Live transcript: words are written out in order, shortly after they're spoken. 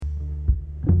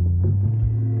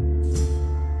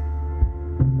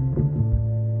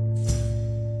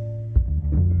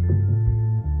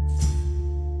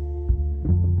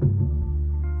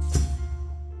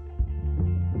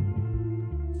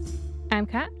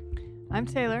I'm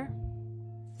Taylor.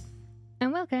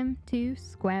 And welcome to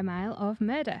Square Mile of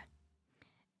Murder.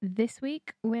 This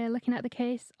week, we're looking at the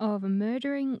case of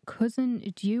murdering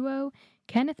cousin duo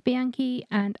Kenneth Bianchi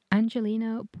and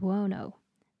Angelino Buono,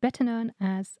 better known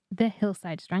as the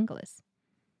Hillside Stranglers.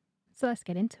 So let's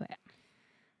get into it.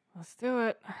 Let's do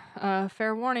it.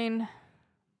 Fair warning.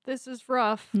 This is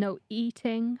rough. No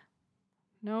eating.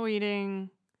 No eating.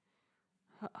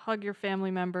 Hug your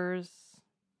family members.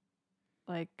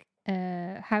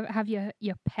 Have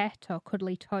your pet or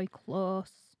cuddly toy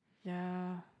close.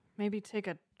 Yeah. Maybe take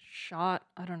a shot.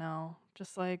 I don't know.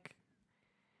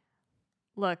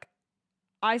 Look,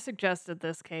 I suggested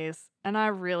this case, and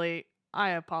I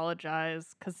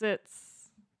apologize, because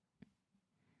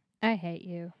I hate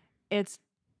you. it's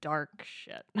dark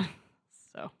shit.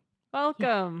 So,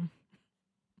 welcome.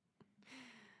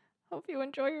 Hope you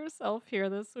enjoy yourself here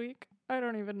this week. I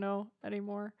don't even know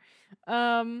anymore.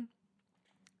 It's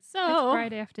So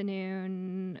Friday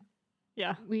afternoon.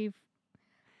 yeah, We've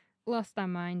lost our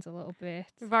minds a little bit.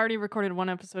 we've already recorded one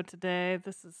episode today.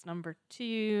 This is number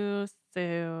 2,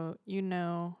 so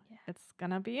it's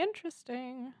gonna be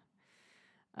interesting.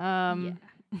 Yeah.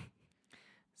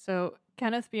 So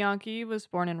Kenneth Bianchi was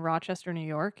born in Rochester, New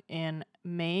York in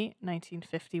May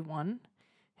 1951.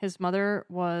 His mother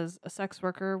was a sex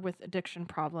worker with addiction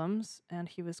problems, and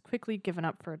he was quickly given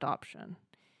up for adoption.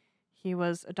 He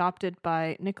was adopted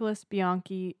by Nicholas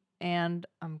Bianchi and,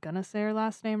 I'm going to say her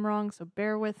last name wrong, so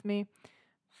bear with me,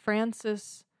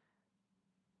 Francis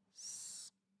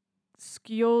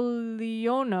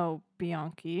Sciolino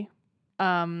Bianchi.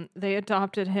 They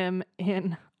adopted him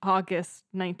in August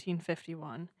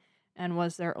 1951 and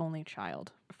was their only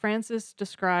child. Francis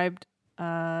described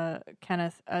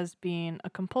Kenneth as being a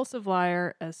compulsive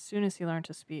liar as soon as he learned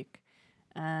to speak,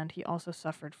 and he also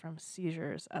suffered from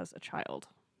seizures as a child.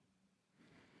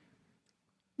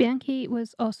 Bianchi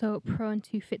was also prone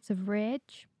to fits of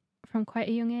rage from quite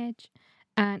a young age,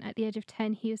 and at the age of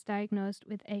 10, he was diagnosed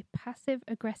with a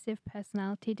passive-aggressive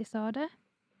personality disorder,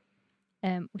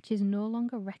 which is no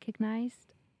longer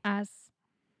recognised as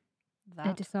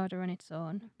a disorder on its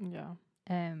own. Yeah.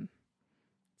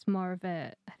 It's more of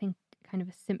a, I think, kind of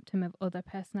a symptom of other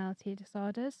personality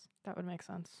disorders. That would make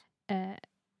sense.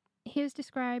 He was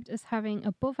described as having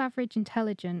above-average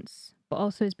intelligence, but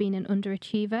also as being an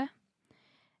underachiever.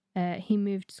 He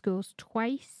moved schools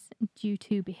twice due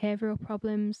to behavioural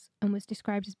problems and was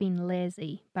described as being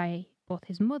lazy by both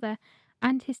his mother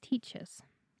and his teachers.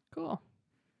 Cool.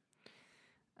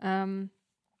 Upon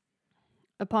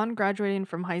graduating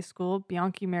from high school,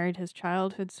 Bianchi married his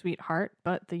childhood sweetheart,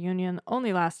 but the union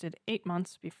only lasted 8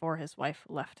 months before his wife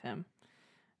left him.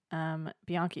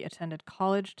 Bianchi attended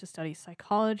college to study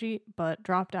psychology, but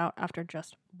dropped out after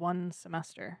just 1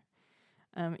 semester.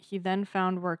 He then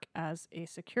found work as a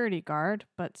security guard,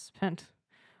 but spent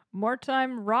more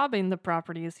time robbing the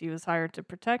properties he was hired to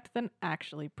protect than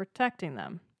actually protecting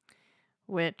them,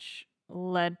 which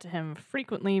led to him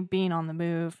frequently being on the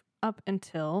move up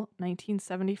until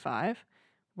 1975,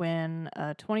 when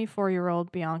a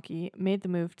 24-year-old Bianchi made the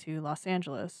move to Los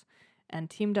Angeles and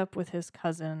teamed up with his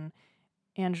cousin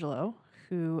Angelo,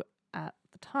 who at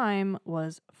the time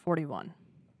was 41.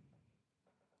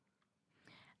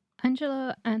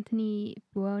 Angelo Anthony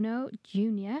Buono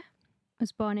Jr.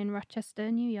 was born in Rochester,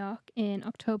 New York in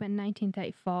October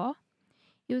 1934.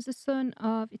 He was the son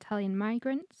of Italian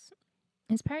migrants.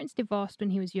 His parents divorced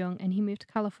when he was young and he moved to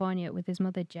California with his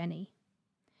mother Jenny.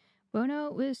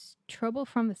 Buono was trouble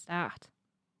from the start.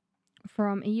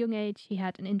 From a young age, he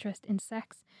had an interest in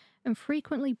sex and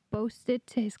frequently boasted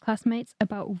to his classmates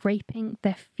about raping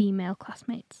their female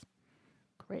classmates.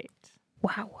 Great.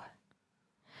 Wow.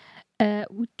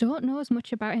 We don't know as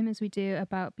much about him as we do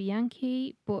about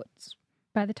Bianchi, but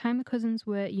by the time the cousins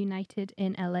were united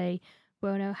in LA,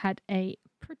 Buono had a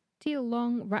pretty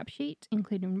long rap sheet,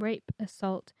 including rape,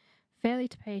 assault, failure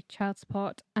to pay child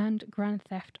support, and grand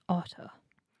theft auto.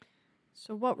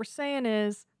 So what we're saying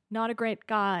is, not a great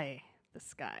guy,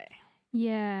 this guy.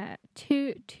 Yeah,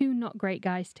 two not great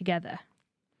guys together.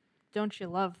 Don't you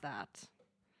love that?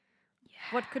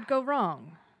 Yeah. What could go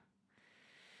wrong?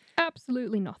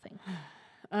 Absolutely nothing.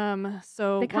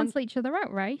 So they cancel each other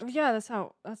out, right? Yeah, that's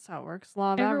how it works.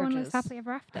 Law of Everyone averages. lives happily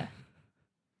ever after.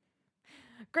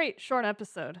 Great short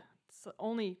episode. It's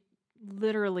only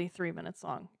literally 3 minutes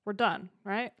long. We're done,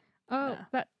 right? Oh,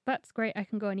 yeah. That's great. I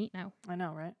can go and eat now. I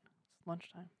know, right? It's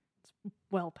lunchtime. It's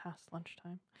well past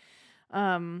lunchtime.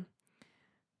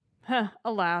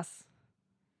 Alas,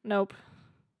 nope.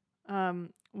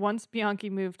 Once Bianchi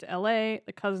moved to LA,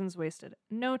 the cousins wasted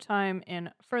no time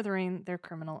in furthering their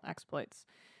criminal exploits.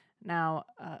 Now,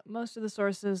 most of the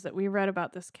sources that we read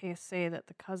about this case say that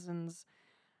the cousins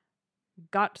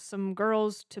got some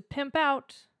girls to pimp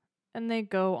out, and they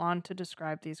go on to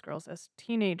describe these girls as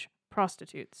teenage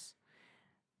prostitutes.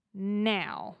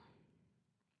 Now,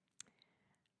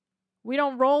 we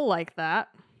don't roll like that.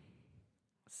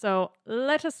 So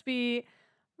let us be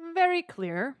very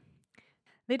clear.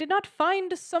 They did not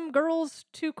find some girls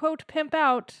to, quote, pimp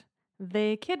out.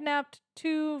 They kidnapped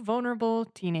 2 vulnerable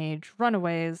teenage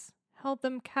runaways, held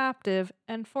them captive,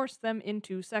 and forced them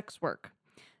into sex work.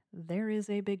 There is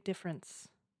a big difference.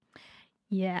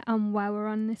 Yeah, and while we're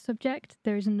on this subject,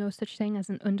 there is no such thing as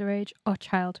an underage or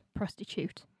child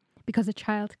prostitute because a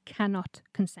child cannot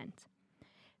consent.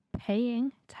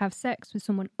 Paying to have sex with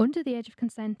someone under the age of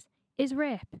consent is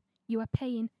rape. You are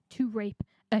paying to rape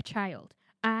a child.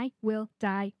 I will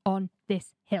die on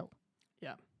this hill.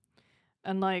 Yeah.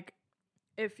 And like,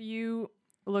 if you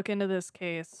look into this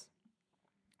case,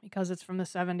 because it's from the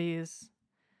 70s,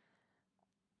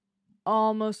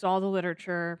 almost all the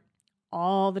literature,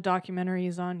 all the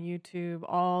documentaries on YouTube,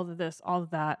 all of this, all of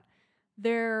that,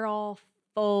 they're all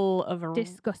full of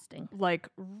Disgusting. like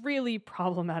really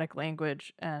problematic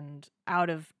language and out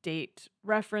of date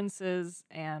references,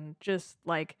 and just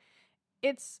like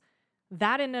it's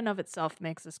that in and of itself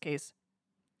makes this case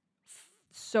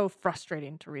so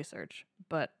frustrating to research.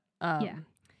 But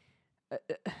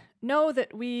know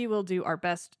that we will do our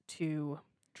best to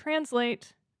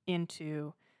translate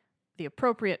into the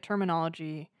appropriate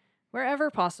terminology wherever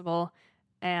possible,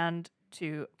 and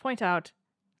to point out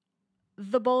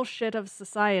the bullshit of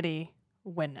society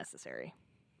when necessary.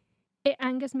 It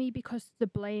angers me because the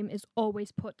blame is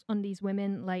always put on these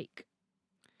women, like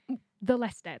the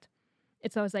less dead.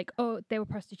 It's always like, oh, they were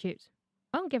prostitutes.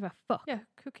 I don't give a fuck. Yeah,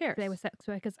 who cares? If they were sex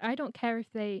workers. I don't care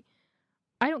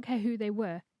who they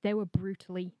were. They were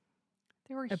brutally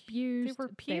abused. They were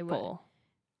people. They were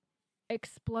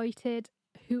exploited.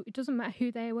 It doesn't matter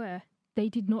who they were. They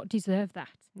did not deserve that.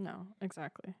 No,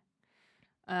 exactly.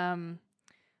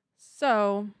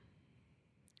 So,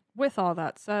 with all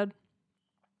that said,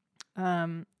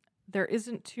 there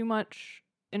isn't too much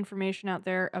information out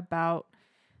there about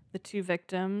the 2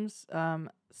 victims,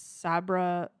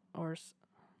 Sabra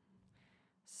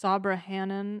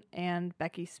Hannon and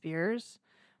Becky Spears.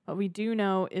 What we do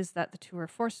know is that the 2 were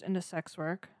forced into sex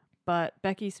work, but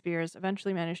Becky Spears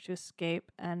eventually managed to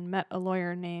escape and met a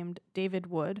lawyer named David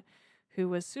Wood, who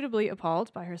was suitably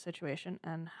appalled by her situation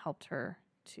and helped her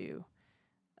to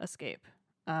escape.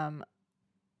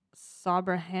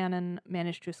 Sabra Hannon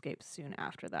managed to escape soon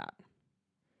after that.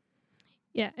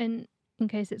 Yeah, and in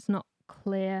case it's not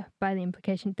clear by the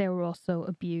implication, they were also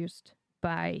abused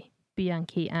by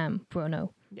Bianchi and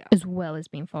Bruno, as well as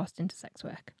being forced into sex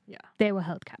work. Yeah. They were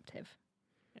held captive.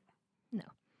 Yeah. No.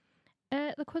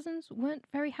 The cousins weren't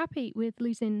very happy with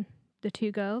losing the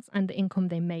 2 girls and the income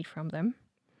they made from them.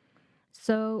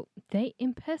 So they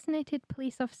impersonated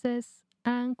police officers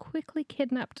and quickly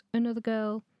kidnapped another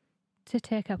girl to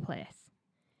take her place.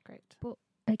 Great. But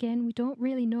again, we don't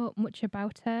really know much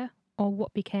about her or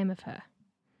what became of her,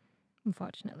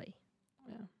 unfortunately.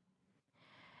 Yeah.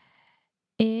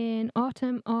 In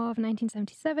autumn of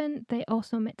 1977, they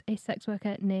also met a sex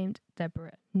worker named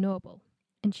Deborah Noble,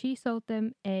 and she sold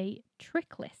them a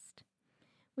trick list,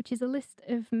 which is a list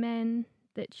of men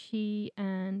that she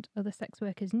and other sex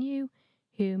workers knew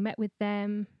who met with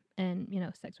them and,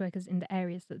 sex workers in the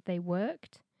areas that they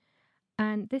worked.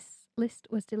 And this list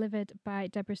was delivered by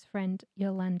Deborah's friend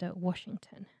Yolanda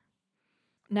Washington.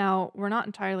 Now, we're not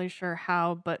entirely sure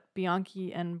how, but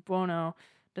Bianchi and Buono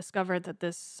discovered that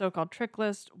this so-called trick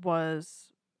list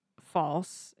was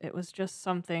false. It was just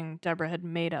something Deborah had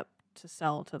made up to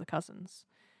sell to the cousins.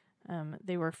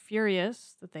 They were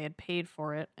furious that they had paid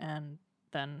for it and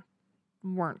then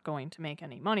weren't going to make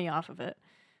any money off of it.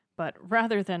 But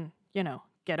rather than,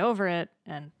 get over it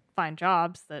and find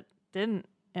jobs that didn't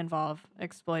involve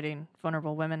exploiting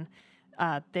vulnerable women,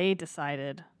 they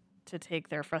decided to take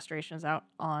their frustrations out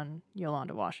on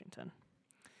Yolanda Washington.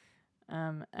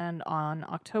 And on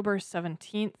October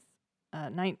 17th,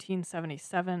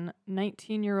 1977,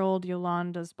 19-year-old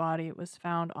Yolanda's body was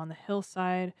found on the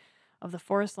hillside of the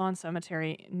Forest Lawn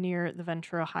Cemetery near the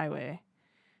Ventura Highway.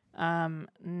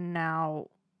 Now,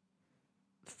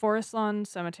 Forest Lawn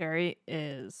Cemetery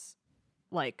is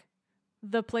like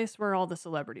the place where all the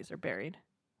celebrities are buried.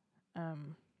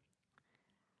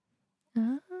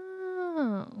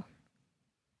 Oh.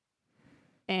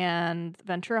 And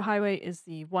Ventura Highway is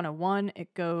the 101.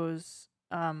 It goes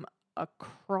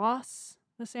across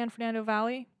the San Fernando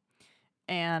Valley,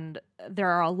 and there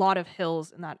are a lot of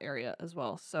hills in that area as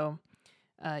well. So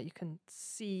you can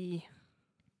see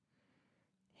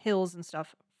hills and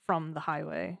stuff from the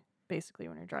highway, basically,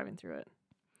 when you're driving through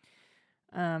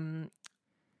it.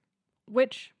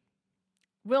 Which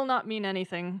will not mean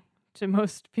anything to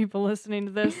most people listening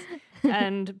to this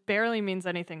and barely means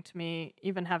anything to me,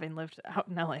 even having lived out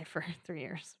in LA for 3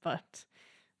 years. But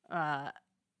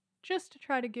just to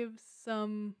try to give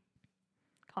some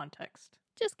context.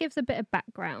 Just gives a bit of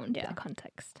background, Yeah. bit of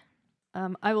context.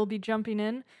 I will be jumping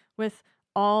in with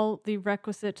all the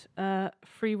requisite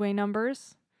freeway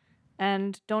numbers.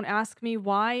 And don't ask me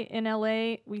why in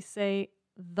LA we say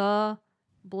the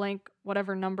blank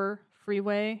whatever number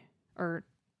freeway, or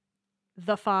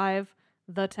the 5,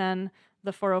 the 10,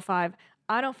 the 405.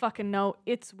 I don't fucking know.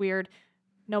 It's weird.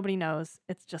 Nobody knows.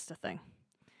 It's just a thing.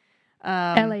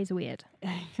 LA's weird.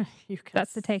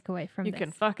 That's the takeaway from this. You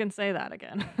can fucking say that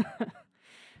again.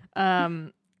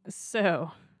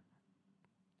 So,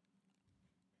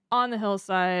 on the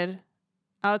hillside,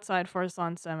 outside Forest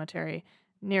Lawn Cemetery,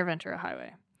 near Ventura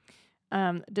Highway.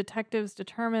 Detectives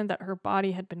determined that her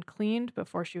body had been cleaned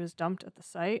before she was dumped at the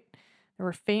site. There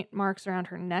were faint marks around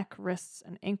her neck, wrists,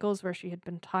 and ankles where she had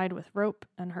been tied with rope,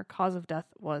 and her cause of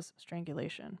death was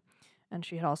strangulation. And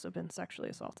she had also been sexually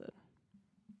assaulted.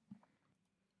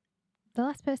 The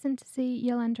last person to see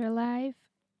Yolanda alive,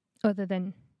 other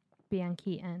than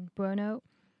Bianchi and Buono,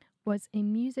 was a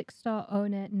music store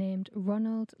owner named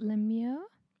Ronald Lemieux.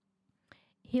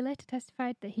 He later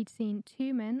testified that he'd seen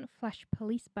 2 men flash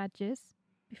police badges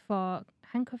before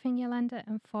handcuffing Yolanda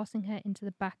and forcing her into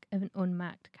the back of an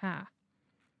unmarked car.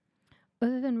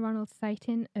 Other than Ronald's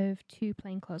sighting of 2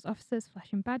 plainclothes officers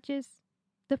flashing badges,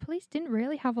 the police didn't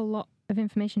really have a lot of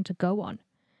information to go on.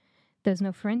 There's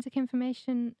no forensic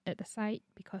information at the site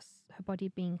because her body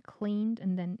had been cleaned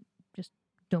and then just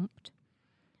dumped.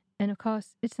 And of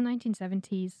course, it's the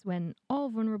 1970s when all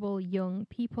vulnerable young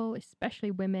people,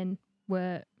 especially women,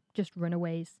 were just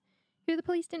runaways who the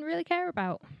police didn't really care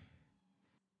about.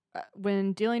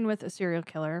 When dealing with a serial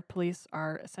killer, police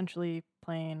are essentially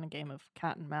playing a game of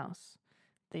cat and mouse.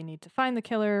 They need to find the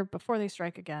killer before they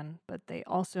strike again, but they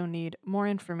also need more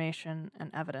information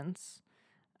and evidence,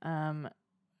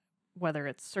 whether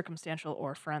it's circumstantial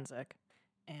or forensic.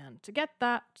 And to get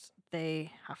that,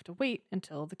 they have to wait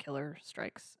until the killer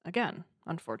strikes again,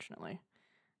 unfortunately.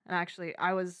 And actually,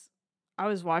 I was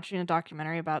watching a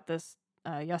documentary about this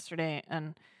yesterday,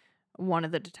 and one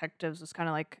of the detectives was kind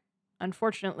of like,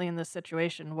 unfortunately, in this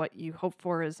situation, what you hope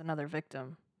for is another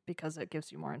victim because it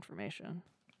gives you more information.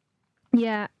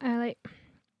 Yeah, I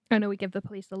know we give the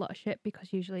police a lot of shit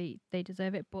because usually they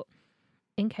deserve it, but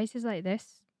in cases like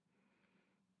this,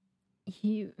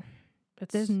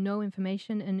 there's no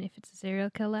information, and if it's a serial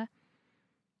killer,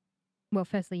 well,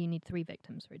 firstly, you need 3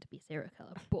 victims for it to be a serial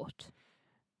killer, but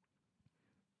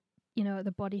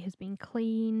the body has been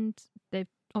cleaned. They've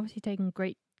obviously taken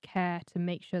great care to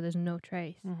make sure there's no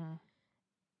trace.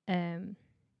 Mm-hmm.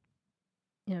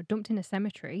 Dumped in a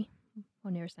cemetery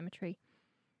or near a cemetery.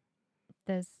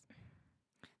 There's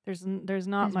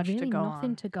not much really to go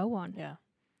nothing on. to go on. Yeah,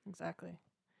 exactly.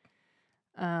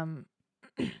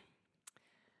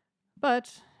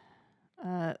 But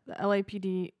the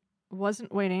LAPD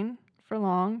wasn't waiting for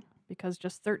long, because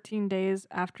just 13 days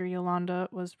after Yolanda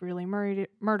was really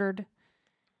murdered,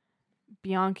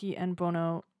 Bianchi and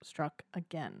Buono struck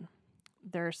again.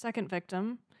 Their second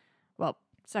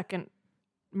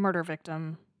murder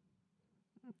victim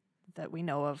that we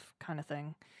know of, kind of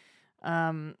thing,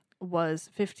 was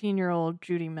 15-year-old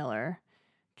Judy Miller.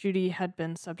 Judy had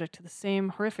been subject to the same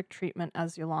horrific treatment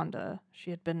as Yolanda.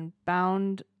 She had been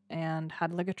bound and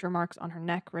had ligature marks on her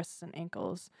neck, wrists, and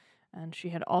ankles, and she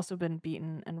had also been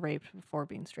beaten and raped before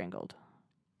being strangled.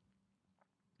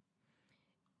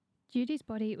 Judy's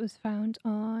body was found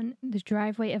on the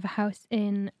driveway of a house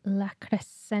in La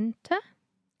Crescenta.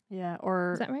 Yeah,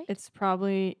 or is that right? It's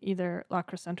probably either La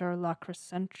Crescenta or La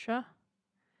Crescentia.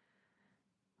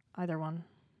 Either one.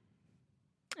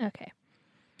 Okay.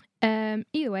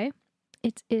 Either way,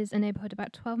 it is a neighborhood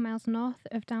about 12 miles north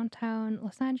of downtown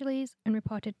Los Angeles and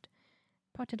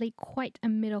reportedly quite a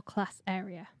middle-class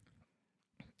area.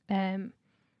 And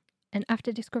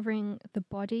after discovering the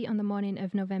body on the morning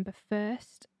of November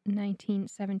 1st,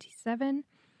 1977,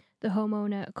 the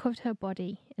homeowner covered her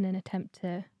body in an attempt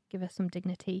to give her some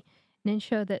dignity and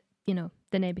ensure that,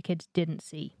 the neighbor kids didn't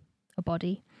see a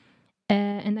body,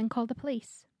 and then called the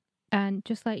police. And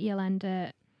just like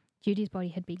Yolanda, Judy's body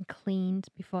had been cleaned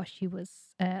before she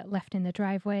was left in the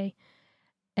driveway,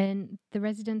 and the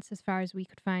residents, as far as we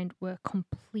could find, were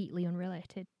completely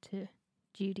unrelated to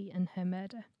Judy and her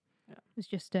murder. Yeah. It was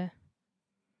just a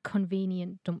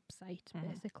convenient dump site,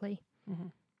 basically. Mm-hmm.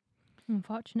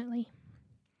 Unfortunately.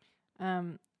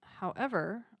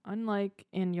 However, unlike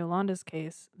in Yolanda's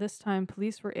case, this time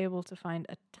police were able to find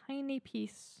a tiny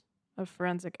piece of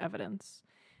forensic evidence.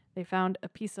 They found a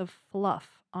piece of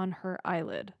fluff on her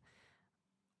eyelid,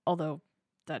 although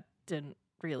that didn't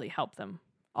really help them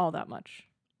all that much.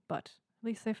 But at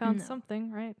least they found No.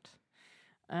 something, right?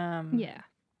 Yeah.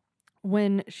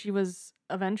 When she was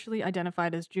eventually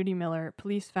identified as Judy Miller,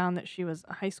 police found that she was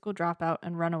a high school dropout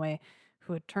and runaway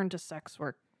who had turned to sex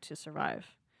work to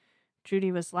survive.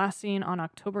 Judy was last seen on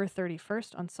October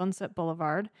 31st on Sunset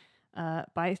Boulevard.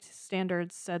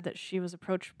 Bystanders said that she was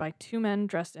approached by two men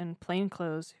dressed in plain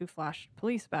clothes who flashed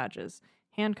police badges,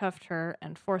 handcuffed her,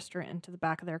 and forced her into the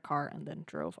back of their car and then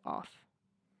drove off.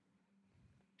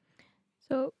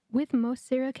 So with most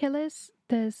serial killers,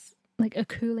 there's like a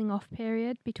cooling off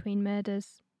period between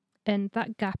murders, and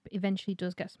that gap eventually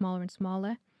does get smaller and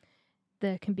smaller.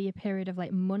 There can be a period of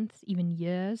like months, even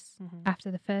years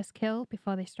after the first kill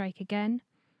before they strike again.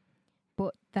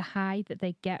 But the high that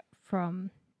they get from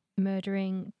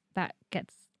murdering, that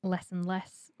gets less and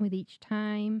less with each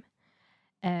time.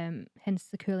 Hence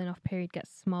the cooling off period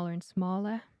gets smaller and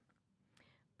smaller.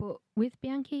 But with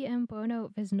Bianchi and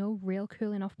Buono, there's no real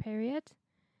cooling off period.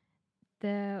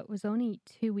 There was only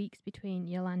 2 weeks between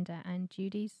Yolanda and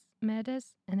Judy's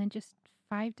murders, and then just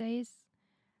 5 days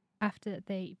after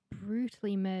they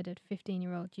brutally murdered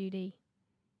 15-year-old Judy,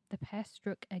 the pair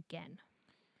struck again.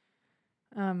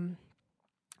 On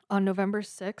November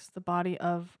 6th, the body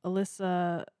of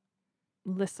Lissa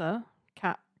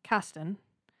Caston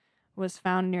was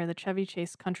found near the Chevy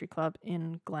Chase Country Club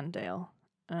in Glendale.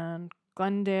 And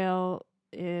Glendale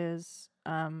is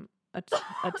a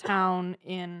town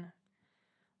in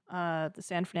the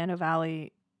San Fernando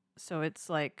Valley. So it's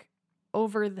like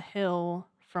over the hill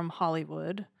from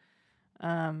Hollywood,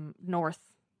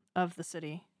 north of the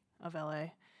city of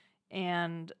LA.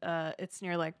 And it's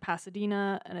near like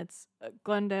Pasadena, and it's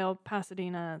Glendale,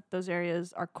 Pasadena. Those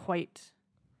areas are quite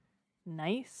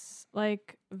nice,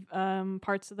 like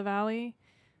parts of the valley,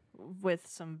 with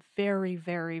some very,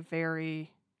 very,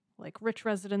 very like rich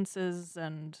residences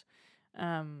and,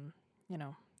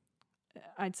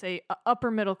 I'd say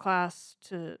upper middle class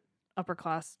to upper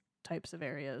class types of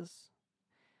areas.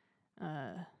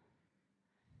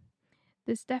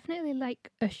 There's definitely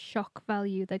like a shock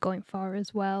value they're going for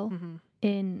as well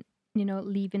in,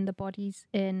 leaving the bodies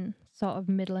in sort of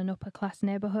middle and upper class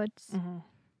neighborhoods.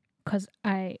 Because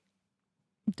I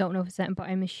don't know for certain, but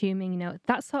I'm assuming,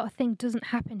 that sort of thing doesn't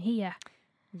happen here.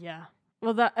 Yeah.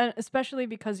 Well, that especially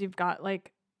because you've got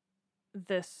like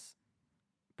this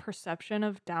perception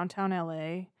of downtown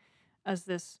LA as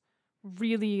this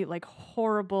really like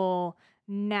horrible,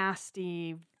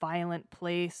 nasty, violent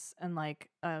place, and like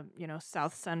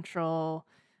South Central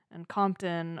and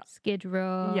Compton, Skid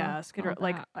Row. yeah, Skid Row,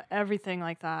 like that. everything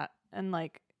like that. And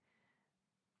like,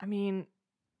 I mean,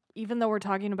 even though we're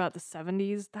talking about the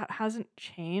 70s, that hasn't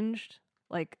changed.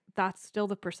 Like that's still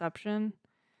the perception.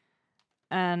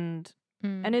 And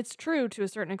it's true to a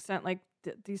certain extent. Like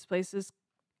these places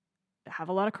have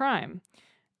a lot of crime.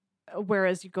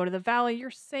 Whereas you go to the valley,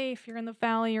 you're safe. You're in the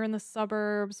valley, you're in the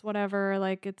suburbs, whatever.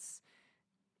 Like it's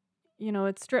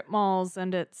strip malls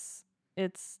and it's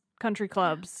country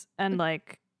clubs, and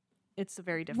like it's a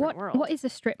very different world. What is a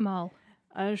strip mall?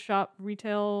 A shop,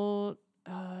 retail,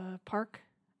 park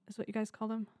is what you guys call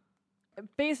them.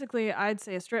 Basically, I'd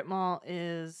say a strip mall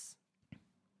is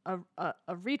a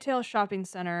retail shopping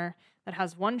center that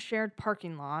has one shared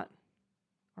parking lot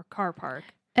or car park,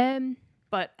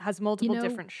 but has multiple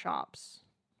different shops.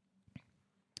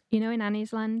 In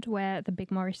Annie's Land where the Big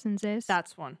Morrison's is?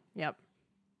 That's one. Yep.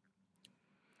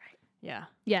 Right. Yeah.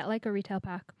 Yeah, like a retail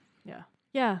park. Yeah.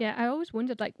 Yeah. Yeah, I always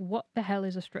wondered, like, what the hell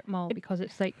is a strip mall? Because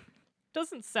it's like...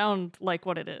 Doesn't sound like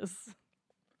what it is.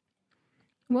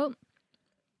 Well,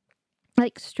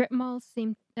 like strip malls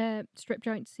strip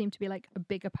joints seem to be like a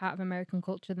bigger part of American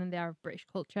culture than they are of British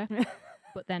culture.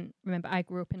 But then, remember, I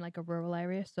grew up in like a rural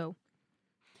area, so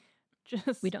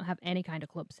we don't have any kind of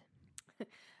clubs.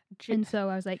 And so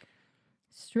I was like,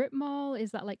 strip mall,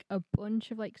 is that like a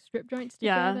bunch of like strip joints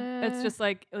together? Yeah, it's just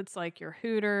like, it's like your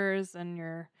Hooters and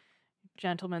your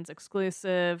Gentleman's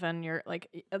Exclusive and your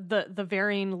like the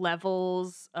varying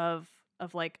levels of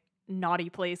like naughty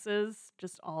places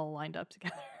just all lined up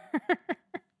together.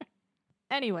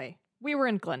 Anyway, we were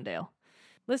in Glendale.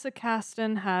 Lissa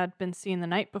Caston had been seen the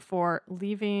night before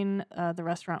leaving the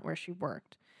restaurant where she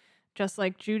worked. Just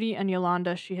like Judy and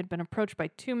Yolanda, she had been approached by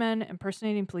two men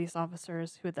impersonating police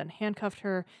officers who had then handcuffed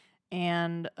her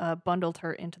and bundled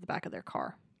her into the back of their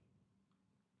car.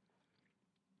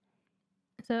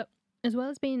 So, as well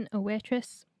as being a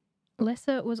waitress,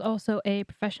 Lissa was also a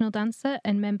professional dancer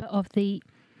and member of the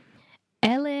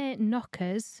LA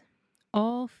Knockers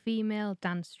all-female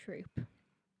dance troupe.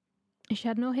 She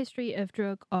had no history of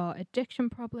drug or addiction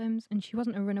problems, and she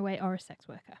wasn't a runaway or a sex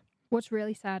worker. What's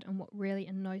really sad and what really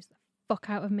annoys the fuck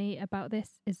out of me about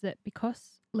this is that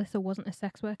because Lissa wasn't a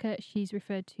sex worker, she's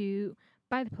referred to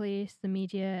by the police, the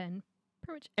media, and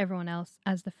pretty much everyone else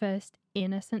as the first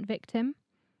innocent victim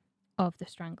of the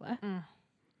Strangler.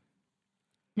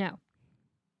 Now,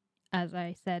 as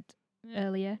I said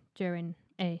earlier during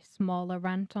a smaller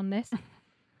rant on this,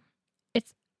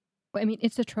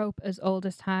 it's a trope as old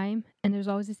as time, and there's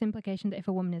always this implication that if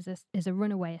a woman is a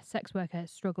runaway, a sex worker,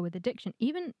 struggle with addiction,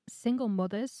 even single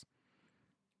mothers,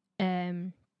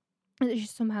 that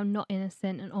she's somehow not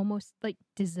innocent and almost like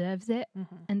deserves it,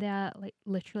 and they are like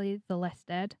literally the less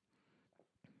dead.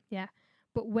 Yeah,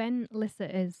 but when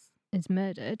Lissa is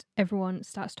murdered, everyone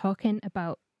starts talking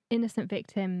about innocent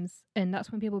victims, and that's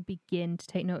when people begin to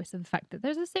take notice of the fact that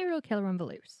there's a serial killer on the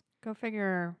loose. Go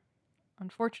figure.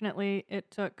 Unfortunately, it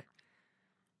took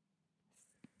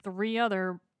 3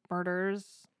 other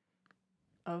murders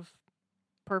of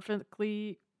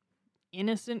perfectly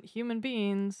innocent human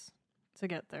beings to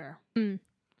get there.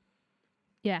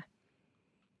 Yeah.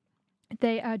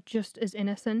 They are just as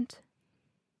innocent.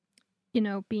 You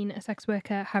know, being a sex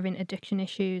worker, having addiction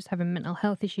issues, having mental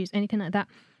health issues, anything like that,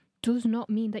 does not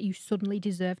mean that you suddenly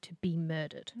deserve to be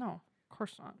murdered. No, of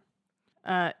course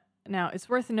not. Now, it's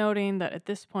worth noting that at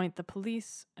this point, the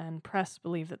police and press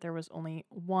believe that there was only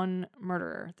one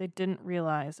murderer. They didn't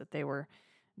realize that they were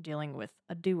dealing with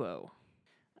a duo.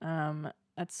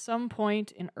 At some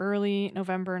point in early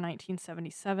November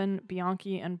 1977,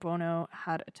 Bianchi and Buono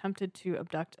had attempted to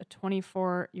abduct a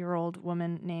 24-year-old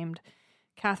woman named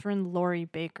Catherine Laurie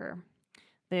Baker.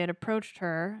 They had approached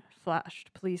her,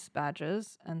 flashed police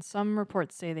badges, and some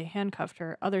reports say they handcuffed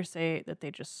her. Others say that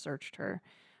they just searched her.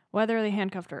 Whether they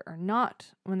handcuffed her or not,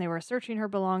 when they were searching her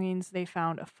belongings, they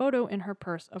found a photo in her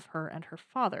purse of her and her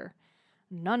father.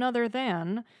 None other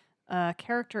than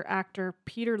character actor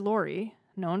Peter Lorre,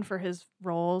 known for his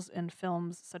roles in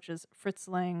films such as Fritz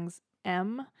Lang's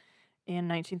M in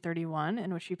 1931,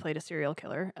 in which he played a serial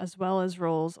killer, as well as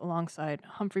roles alongside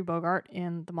Humphrey Bogart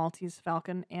in The Maltese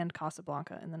Falcon and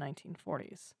Casablanca in the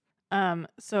 1940s.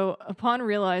 So upon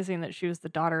realizing that she was the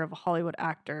daughter of a Hollywood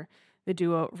actor, the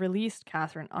duo released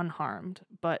Catherine unharmed,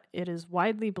 but it is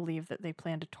widely believed that they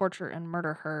planned to torture and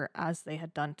murder her as they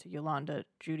had done to Yolanda,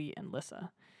 Judy, and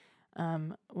Lissa.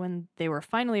 When they were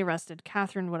finally arrested,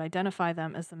 Catherine would identify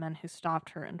them as the men who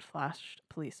stopped her and flashed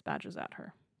police badges at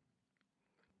her.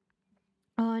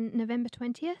 On November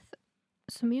 20th,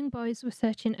 some young boys were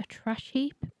searching a trash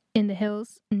heap in the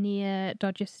hills near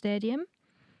Dodger Stadium,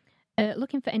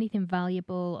 looking for anything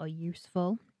valuable or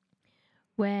useful,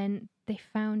 when they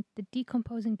found the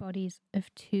decomposing bodies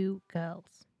of 2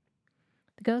 girls.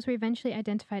 The girls were eventually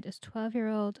identified as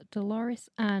 12-year-old Dolores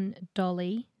Ann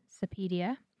Dolly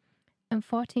Sapedia and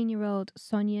 14-year-old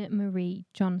Sonia Marie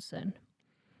Johnson.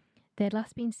 They had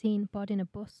last been seen boarding a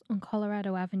bus on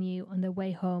Colorado Avenue on their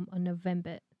way home on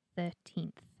November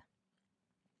 13th.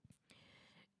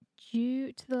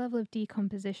 Due to the level of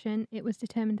decomposition, it was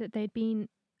determined that they'd been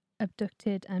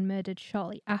abducted and murdered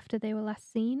shortly after they were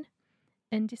last seen.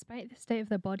 And despite the state of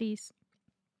their bodies,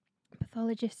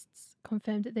 pathologists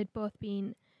confirmed that they'd both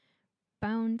been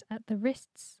bound at the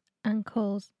wrists,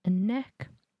 ankles, and neck,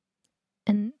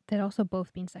 and they'd also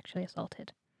both been sexually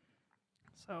assaulted.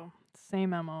 So, same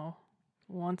MO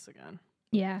once again.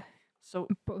 Yeah. So,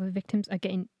 but the victims are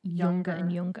getting younger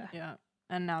and younger. Yeah.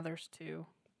 And now there's 2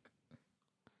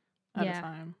 at a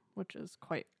time, which is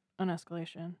quite an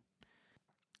escalation.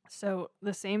 So,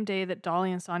 the same day that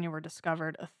Dolly and Sonia were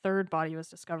discovered, a 3rd body was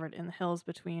discovered in the hills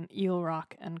between Eagle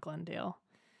Rock and Glendale.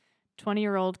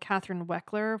 20-year-old Catherine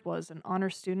Weckler was an honor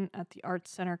student at the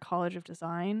Arts Center College of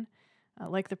Design.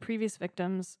 Like the previous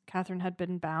victims, Catherine had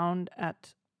been bound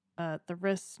at the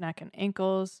wrists, neck, and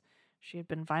ankles. She had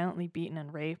been violently beaten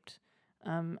and raped,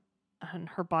 and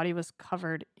her body was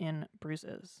covered in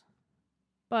bruises.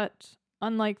 But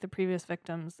unlike the previous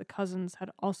victims, the cousins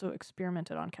had also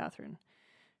experimented on Catherine.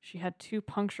 She had 2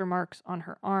 puncture marks on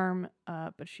her arm,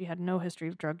 but she had no history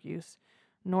of drug use,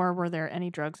 nor were there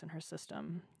any drugs in her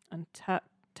system. And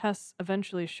tests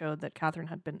eventually showed that Catherine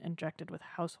had been injected with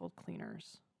household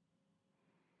cleaners.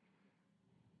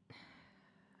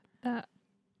 That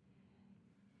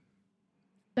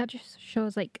just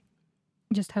shows, like,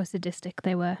 just how sadistic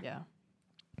they were. Yeah.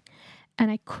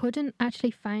 And I couldn't actually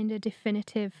find a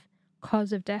definitive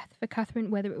cause of death for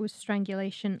Catherine, whether it was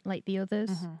strangulation like the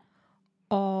others,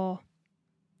 or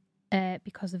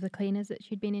because of the cleaners that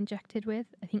she'd been injected with.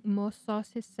 I think most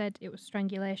sources said it was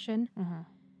strangulation.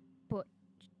 But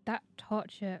that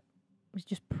torture was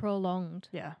just prolonged.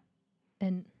 Yeah.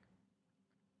 And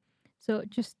so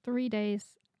just 3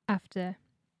 days after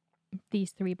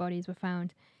these 3 bodies were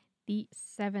found, the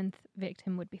 7th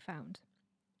victim would be found.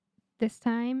 This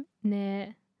time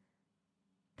near...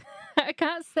 I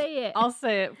can't say it. I'll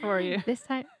say it for you. This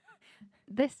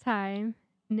time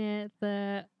near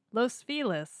the Los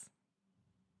Feliz.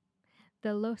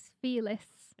 Los Feliz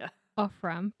Yeah.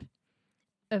 off-ramp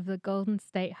of the Golden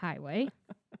State Highway.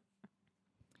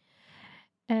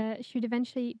 She would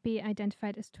eventually be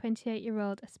identified as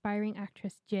 28-year-old aspiring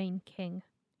actress Jane King,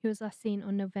 who was last seen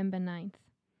on November 9th.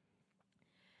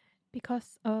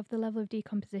 Because of the level of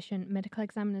decomposition, medical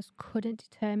examiners couldn't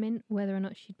determine whether or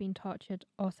not she'd been tortured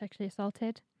or sexually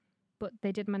assaulted, but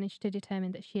they did manage to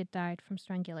determine that she had died from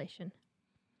strangulation.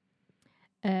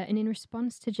 And in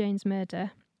response to Jane's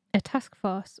murder, a task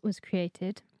force was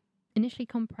created, initially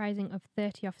comprising of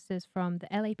 30 officers from the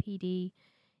LAPD,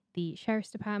 the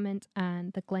Sheriff's Department,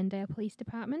 and the Glendale Police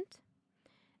Department,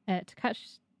 to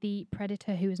catch the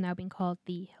predator who is now being called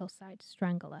the Hillside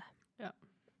Strangler. Yeah.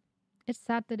 It's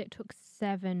sad that it took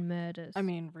 7 murders. I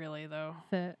mean, really, though.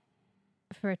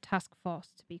 For a task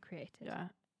force to be created. Yeah.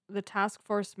 The task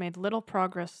force made little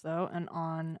progress, though, and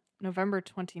on November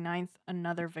 29th,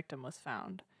 another victim was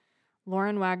found.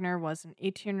 Lauren Wagner was an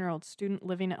 18-year-old student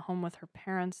living at home with her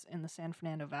parents in the San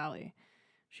Fernando Valley.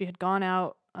 She had gone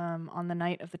out on the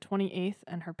night of the 28th,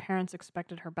 and her parents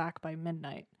expected her back by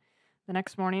midnight. The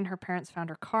next morning, her parents found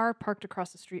her car parked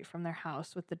across the street from their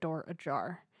house with the door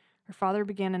ajar. Her father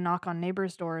began to knock on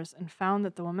neighbors' doors and found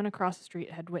that the woman across the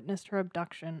street had witnessed her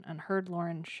abduction and heard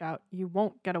Lauren shout, "You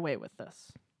won't get away with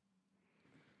this."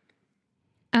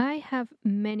 I have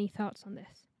many thoughts on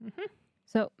this. Mm-hmm.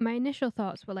 So my initial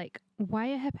thoughts were like,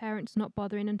 why are her parents not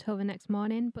bothering until the next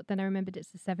morning? But then I remembered it's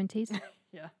the 70s.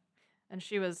 Yeah. And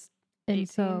she was 18. And And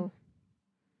so,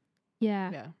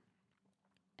 yeah.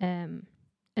 Yeah.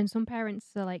 And some parents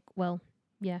are like, well,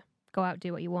 yeah, go out,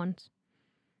 do what you want.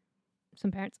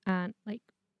 Some parents aren't. Like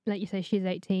you say, she's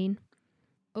 18.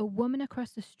 A woman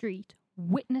across the street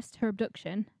witnessed her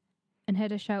abduction and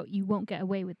heard her shout, "You won't get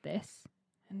away with this."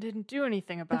 And didn't do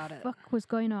anything about the it. fuck was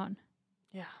going on?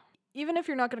 Yeah. Even if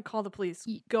you're not going to call the police,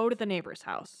 go to the neighbor's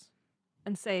house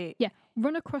and say, Yeah,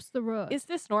 run across the road. "Is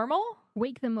this normal?"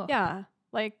 Wake them up. Yeah.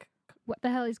 Like, What the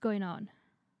hell is going on?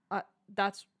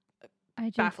 that's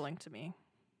baffling to me.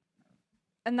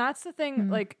 And that's the thing,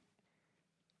 like,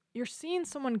 you're seeing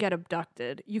someone get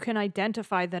abducted. You can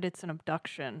identify that it's an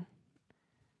abduction.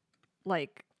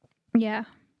 Like, Yeah.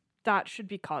 that should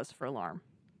be cause for alarm.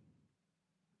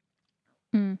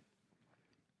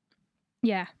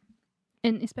 Yeah.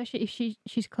 And especially if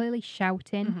she's clearly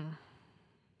shouting. Mm-hmm.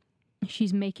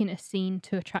 She's making a scene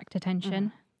to attract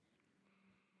attention.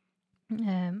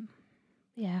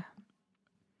 Yeah.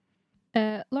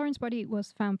 Lauren's body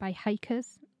was found by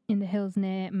hikers in the hills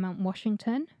near Mount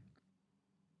Washington.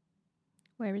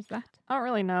 Where is that? I don't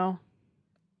really know.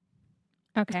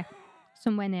 Okay.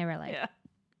 Somewhere near LA. Yeah.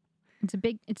 It's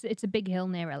a big hill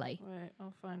near LA. Wait,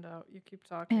 I'll find out. You keep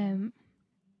talking.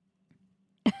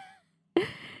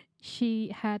 She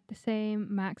had the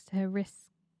same marks to her wrists,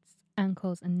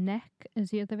 ankles, and neck as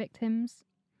the other victims.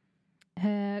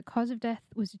 Her cause of death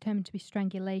was determined to be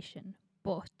strangulation,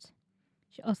 but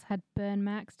she also had burn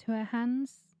marks to her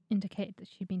hands, indicated that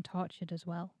she'd been tortured as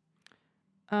well.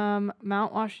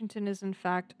 Mount Washington is in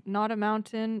fact not a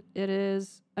mountain. It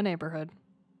is a neighborhood.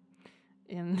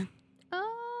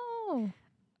 Oh,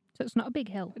 so it's not a big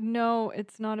hill. No,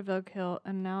 it's not a big hill.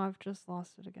 And now I've just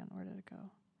lost it again. Where did it go?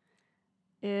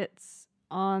 It's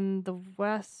on the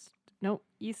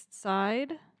east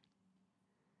side.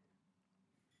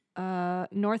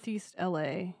 Northeast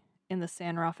LA in the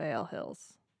San Rafael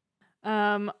Hills.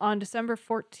 On December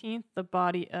 14th, the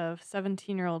body of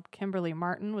 17-year-old Kimberly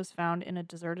Martin was found in a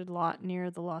deserted lot near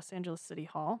the Los Angeles City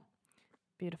Hall.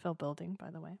 Beautiful building,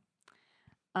 by the way.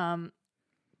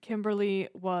 Kimberly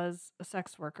was a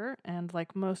sex worker, and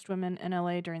like most women in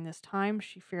LA during this time,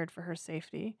 she feared for her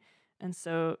safety. And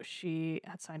so she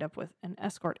had signed up with an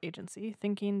escort agency,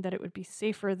 thinking that it would be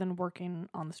safer than working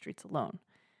on the streets alone.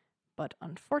 But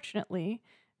unfortunately,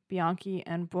 Bianchi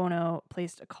and Buono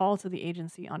placed a call to the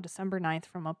agency on December 9th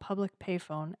from a public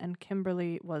payphone, and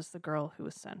Kimberly was the girl who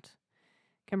was sent.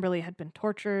 Kimberly had been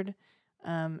tortured,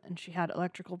 and she had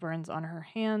electrical burns on her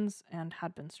hands and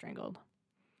had been strangled.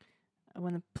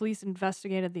 When the police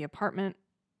investigated the apartment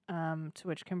to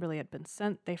which Kimberly had been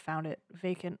sent, they found it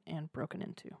vacant and broken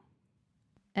into.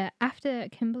 After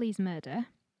Kimberly's murder,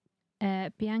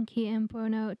 Bianchi and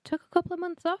Buono took a couple of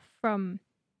months off from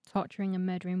torturing and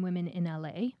murdering women in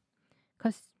LA,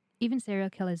 because even serial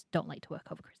killers don't like to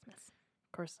work over Christmas.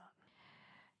 Of course not.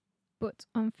 But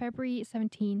on February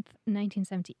 17th,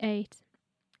 1978,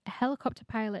 a helicopter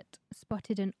pilot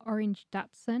spotted an orange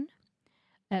Datsun,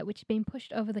 which had been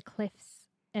pushed over the cliffs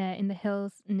in the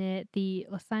hills near the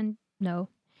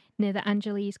near the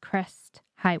Angeles Crest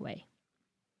Highway.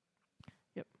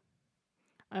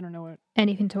 I don't know what.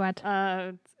 Anything to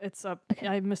add? It's up. Okay.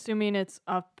 I'm assuming it's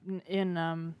up in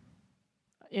and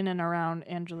around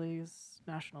Angeles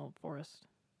National Forest.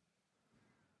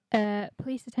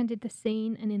 Police attended the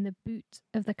scene, and in the boot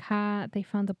of the car, they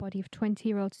found the body of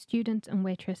 20-year-old student and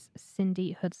waitress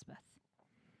Cindy Hudspeth.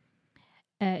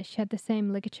 She had the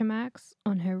same ligature marks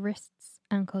on her wrists,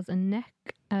 ankles, and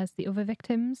neck as the other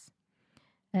victims.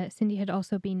 Cindy had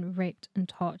also been raped and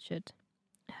tortured.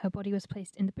 Her body was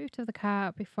placed in the boot of the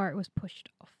car before it was pushed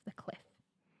off the cliff.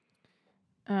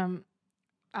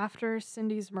 After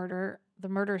Cindy's murder, the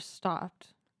murder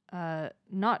stopped,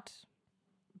 not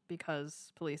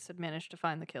because police had managed to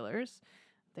find the killers.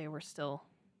 They were still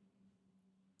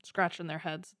scratching their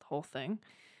heads at the whole thing.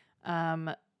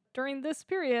 During this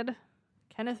period,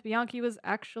 Kenneth Bianchi was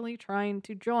actually trying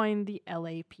to join the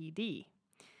LAPD.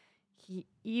 He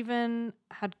even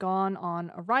had gone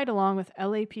on a ride-along with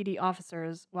LAPD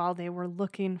officers while they were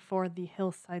looking for the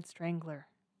Hillside Strangler.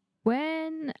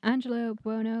 When Angelo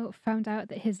Buono found out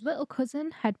that his little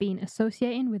cousin had been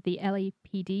associating with the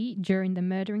LAPD during the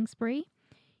murdering spree,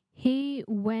 he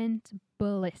went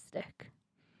ballistic.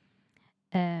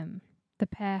 The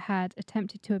pair had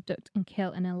attempted to abduct and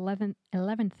kill an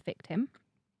 11th victim.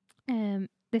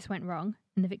 This went wrong,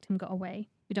 and the victim got away.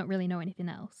 We don't really know anything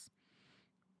else.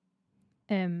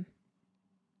 And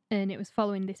it was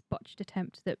following this botched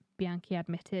attempt that Bianchi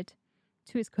admitted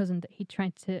to his cousin that he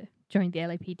tried to join the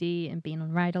LAPD and been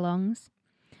on ride-alongs.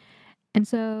 And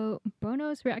so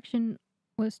Buono's reaction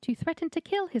was to threaten to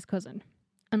kill his cousin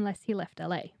unless he left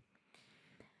LA.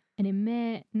 And in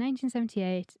May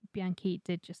 1978, Bianchi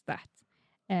did just that.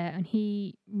 And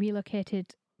he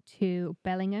relocated to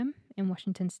Bellingham in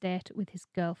Washington State with his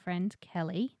girlfriend,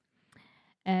 Kelly.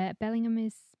 Bellingham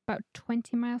is about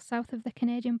 20 miles south of the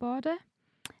Canadian border.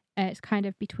 It's kind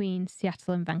of between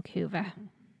Seattle and Vancouver. Mm-hmm.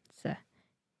 It's the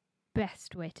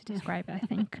best way to describe it, I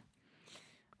think.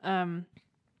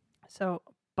 So,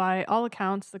 by all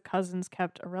accounts, the cousins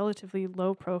kept a relatively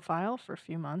low profile for a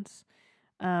few months.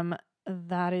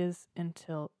 That is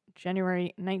until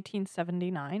January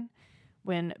 1979,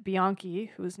 when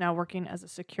Bianchi, who is now working as a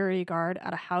security guard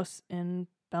at a house in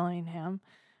Bellingham,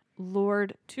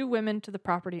 lured two women to the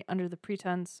property under the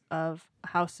pretense of a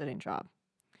house-sitting job.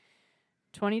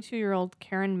 22-year-old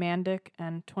Karen Mandick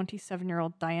and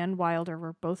 27-year-old Diane Wilder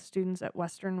were both students at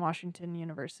Western Washington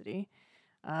University.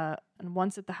 And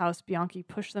once at the house, Bianchi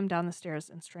pushed them down the stairs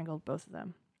and strangled both of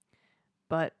them.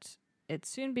 But it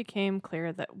soon became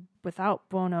clear that without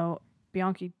Buono,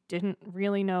 Bianchi didn't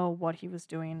really know what he was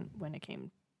doing when it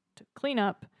came to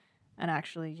cleanup and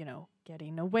actually,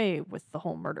 getting away with the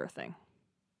whole murder thing.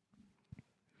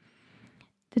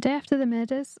 The day after the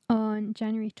murders, on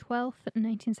January 12th,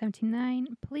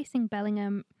 1979, police in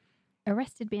Bellingham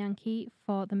arrested Bianchi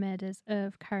for the murders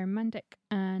of Karen Mandick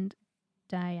and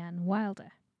Diane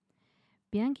Wilder.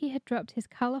 Bianchi had dropped his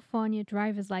California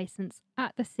driver's license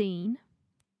at the scene.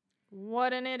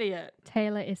 What an idiot.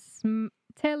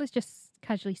 Taylor's just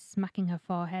casually smacking her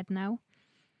forehead now.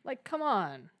 Like, come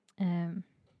on.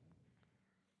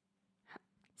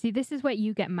 See, this is where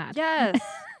you get mad. Yes.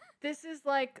 This is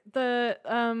like the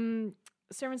San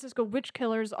Francisco witch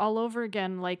killers all over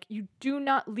again. Like, you do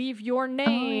not leave your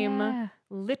name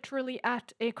literally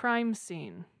at a crime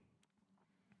scene.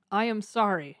 I am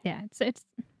sorry. Yeah,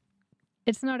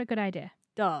 it's not a good idea.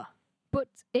 Duh. But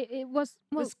it was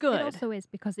good. It also is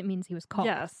because it means he was caught.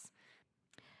 Yes.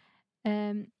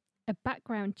 A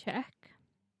background check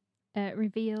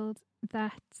revealed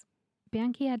that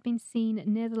Bianchi had been seen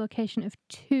near the location of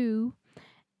two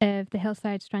of the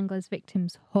Hillside Stranglers'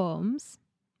 victims' homes.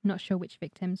 Not sure which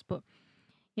victims, but,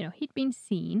 he'd been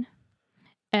seen.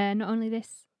 Not only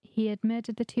this, he had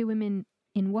murdered the two women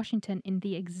in Washington in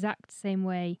the exact same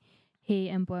way he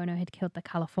and Buono had killed the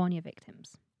California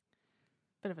victims.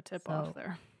 Bit of a tip-off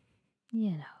there.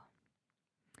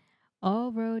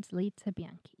 All roads lead to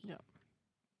Bianchi.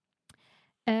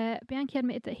 Yeah. Bianchi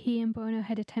admitted that he and Buono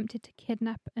had attempted to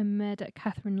kidnap and murder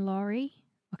Catherine Laurie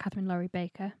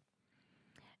Baker,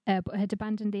 but had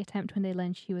abandoned the attempt when they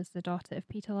learned she was the daughter of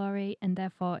Peter Laurie, and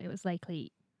therefore it was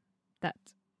likely that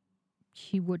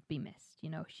she would be missed.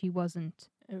 She wasn't.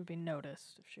 It would be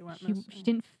noticed if she went missing. She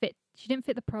didn't fit. She didn't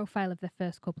fit the profile of the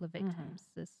first couple of victims.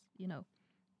 As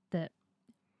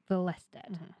the less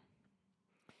dead.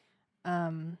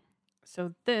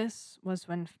 So this was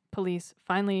when police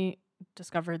finally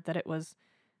discovered that it was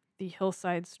the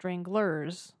Hillside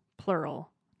Stranglers, plural,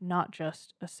 not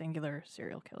just a singular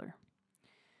serial killer.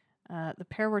 The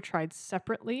pair were tried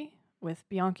separately, with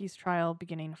Bianchi's trial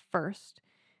beginning first.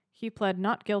 He pled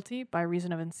not guilty by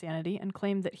reason of insanity and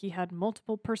claimed that he had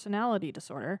multiple personality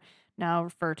disorder, now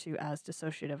referred to as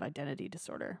dissociative identity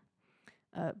disorder.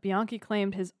 Bianchi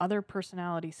claimed his other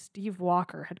personality, Steve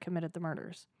Walker, had committed the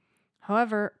murders.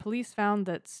 However, police found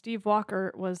that Steve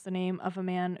Walker was the name of a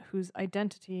man whose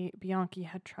identity Bianchi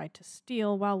had tried to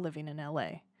steal while living in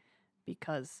LA.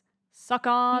 Because suck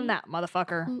on that,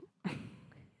 motherfucker.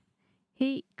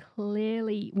 He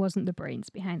clearly wasn't the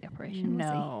brains behind the operation, was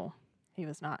he? No, he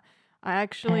was not.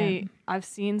 I've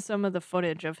seen some of the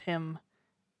footage of him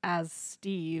as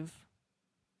Steve,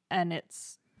 and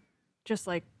it's just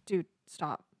like, dude,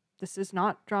 stop. This is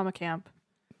not drama camp.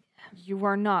 You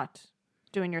are not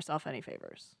doing yourself any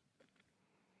favors.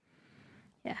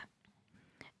 Yeah.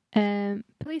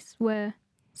 Police were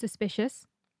suspicious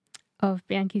of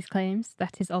Bianchi's claims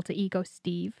that his alter ego,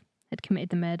 Steve, had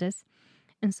committed the murders,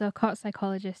 and so a court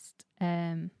psychologist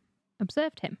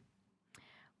observed him.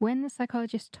 When the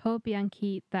psychologist told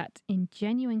Bianchi that in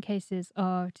genuine cases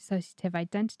of dissociative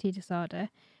identity disorder,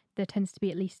 there tends to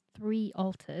be at least 3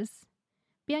 alters,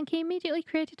 Bianchi immediately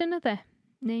created another,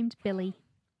 named Billy.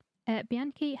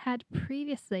 Bianchi had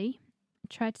previously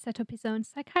tried to set up his own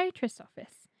psychiatrist's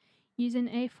office using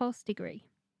a false degree.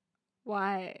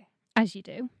 Why? As you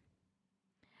do.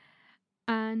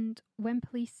 And when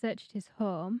police searched his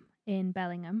home in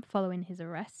Bellingham following his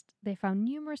arrest, they found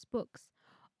numerous books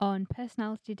on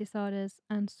personality disorders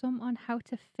and some on how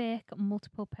to fake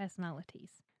multiple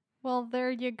personalities. Well,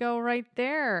 there you go right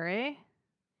there, eh?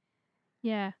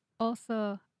 Yeah.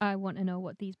 Also, I want to know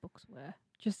what these books were.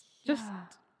 Just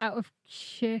out of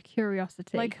sheer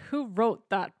curiosity. Like, who wrote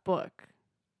that book?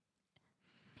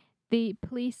 The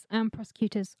police and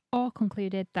prosecutors all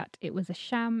concluded that it was a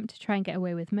sham to try and get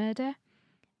away with murder,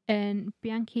 and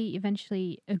Bianchi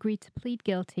eventually agreed to plead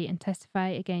guilty and testify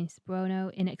against Buono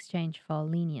in exchange for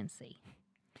leniency.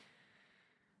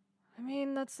 I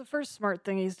mean, that's the first smart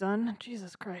thing he's done.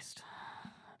 Jesus Christ.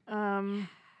 Having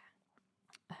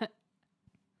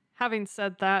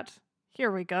said that,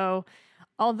 here we go.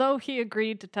 Although he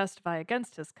agreed to testify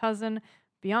against his cousin,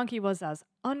 Bianchi was as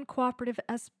uncooperative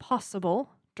as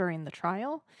possible during the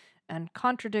trial and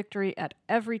contradictory at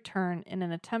every turn in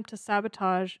an attempt to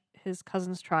sabotage his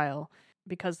cousin's trial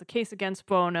because the case against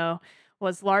Buono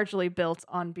was largely built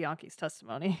on Bianchi's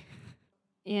testimony.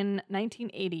 In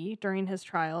 1980, during his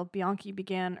trial, Bianchi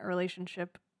began a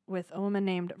relationship with a woman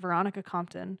named Veronica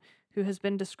Compton, who has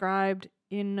been described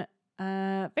in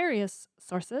various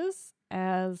sources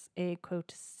as a,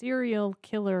 quote, serial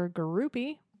killer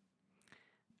groupie.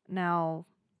 Now,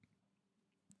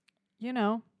 you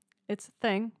know, it's a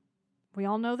thing. We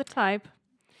all know the type.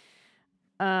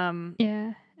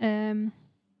 Yeah.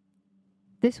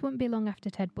 This wouldn't be long after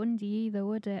Ted Bundy either,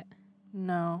 would it?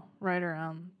 No, right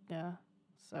around, yeah.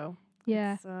 So.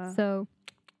 Yeah. So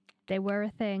they were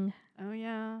a thing. Oh,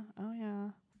 yeah.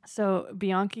 So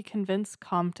Bianchi convinced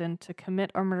Compton to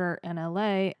commit a murder in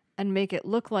LA and make it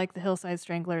look like the Hillside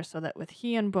Stranglers so that with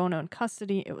he and Buono in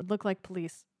custody, it would look like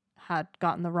police had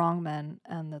gotten the wrong men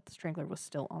and that the Strangler was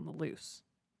still on the loose.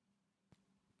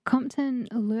 Compton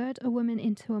lured a woman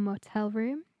into a motel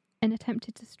room and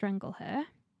attempted to strangle her,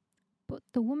 but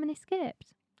the woman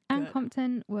escaped. And Good.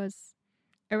 Compton was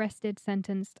arrested,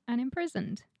 sentenced, and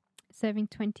imprisoned, serving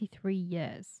 23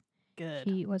 years. Good.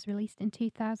 She was released in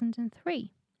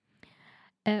 2003.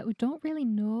 We don't really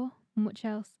know much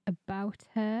else about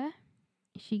her.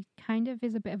 She kind of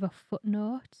is a bit of a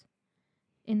footnote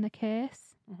in the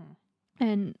case. Mm-hmm.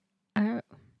 And I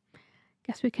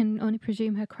guess we can only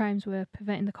presume her crimes were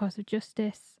preventing the course of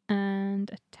justice and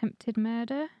attempted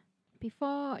murder.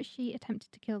 Before she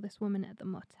attempted to kill this woman at the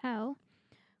motel,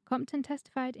 Compton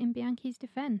testified in Bianchi's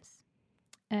defense,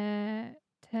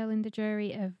 telling the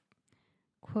jury a,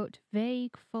 quote,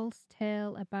 vague false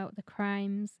tale about the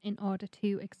crimes in order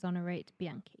to exonerate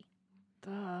Bianchi.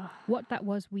 What that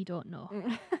was, we don't know.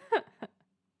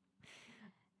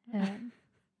 I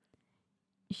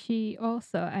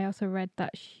also read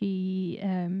that she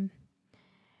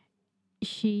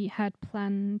had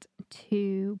planned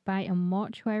to buy a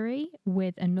mortuary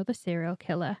with another serial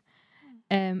killer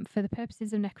for the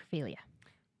purposes of necrophilia.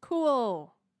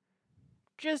 Cool.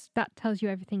 That tells you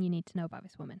everything you need to know about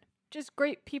this woman. Just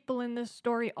great people in this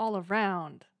story all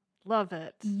around. Love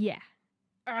it. Yeah.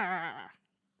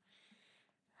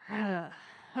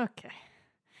 Okay.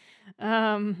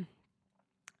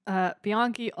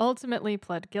 Bianchi ultimately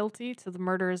pled guilty to the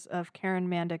murders of Karen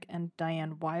Mandic and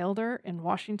Diane Wilder in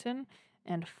Washington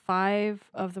and 5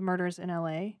 of the murders in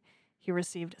LA. He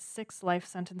received 6 life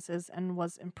sentences and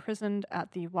was imprisoned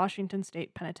at the Washington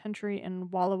State Penitentiary in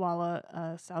Walla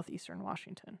Walla, southeastern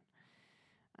Washington.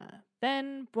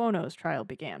 Then Buono's trial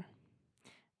began.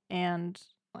 And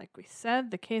like we said,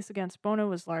 the case against Buono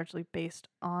was largely based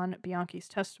on Bianchi's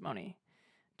testimony.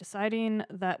 Deciding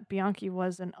that Bianchi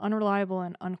was an unreliable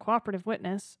and uncooperative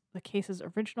witness, the case's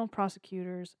original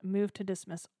prosecutors moved to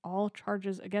dismiss all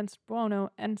charges against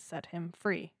Buono and set him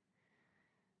free.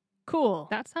 Cool.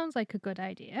 That sounds like a good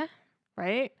idea.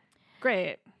 Right?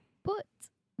 Great. But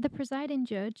the presiding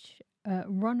judge,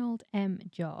 Ronald M.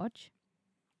 George,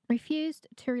 refused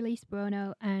to release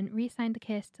Buono and reassigned the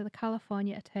case to the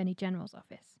California Attorney General's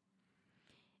office.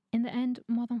 In the end,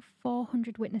 more than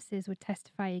 400 witnesses would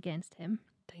testify against him.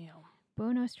 Damn.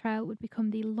 Buono's trial would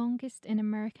become the longest in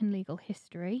American legal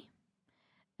history,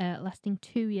 lasting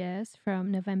 2 years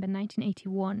from November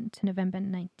 1981 to November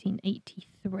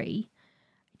 1983.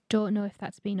 I don't know if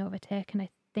that's been overtaken. I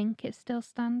think it still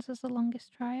stands as the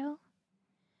longest trial.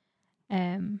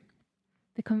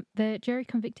 The jury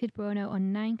convicted Buono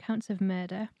on 9 counts of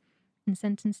murder and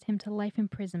sentenced him to life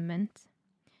imprisonment,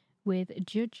 with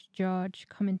Judge George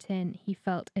commenting he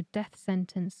felt a death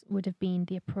sentence would have been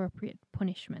the appropriate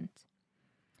punishment.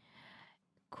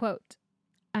 Quote,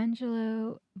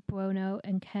 Angelo Buono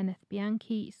and Kenneth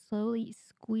Bianchi slowly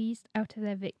squeezed out of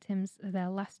their victims their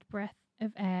last breath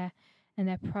of air and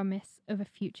their promise of a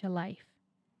future life.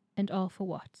 And all for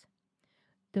what?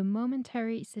 The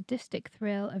momentary sadistic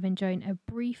thrill of enjoying a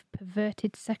brief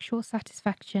perverted sexual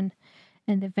satisfaction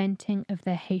and the venting of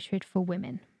their hatred for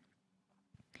women.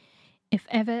 If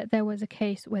ever there was a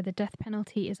case where the death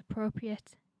penalty is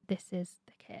appropriate, this is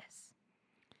the case.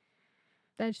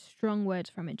 That's strong words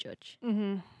from a judge.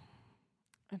 Mm-hmm.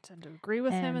 I tend to agree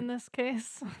with him in this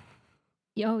case.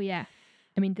 Oh, yeah.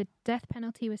 I mean, the death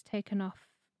penalty was taken off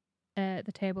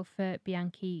the table for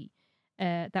Bianchi.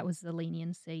 That was the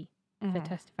leniency for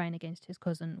testifying against his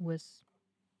cousin, was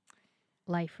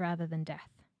life rather than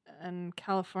death. And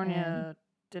California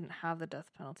didn't have the death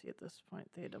penalty at this point.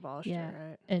 They had abolished it,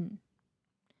 right? And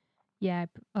yeah,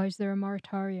 or is there a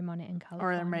moratorium on it in California?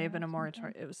 Or there may have been a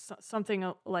moratorium. It was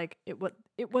something like it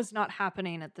was not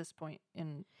happening at this point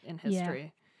in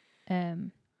history. Yeah.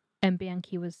 And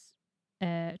Bianchi was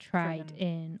tried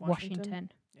in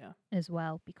Washington as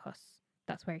well, because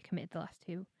that's where he committed the last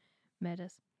 2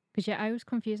 murders. Because I was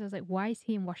confused. I was like, why is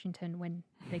he in Washington when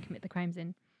they commit the crimes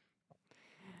in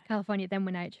California? Then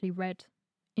when I actually read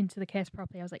into the case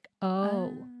properly, I was like,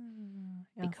 oh,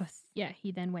 yes. Because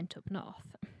he then went up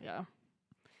north. Yeah.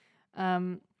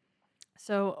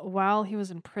 So while he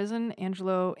was in prison,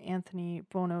 Angelo Anthony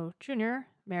Buono Jr.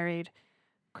 married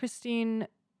Christine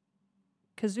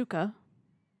Kazuka,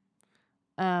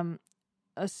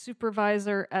 a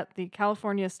supervisor at the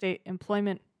California State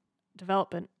Employment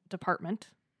Development Department.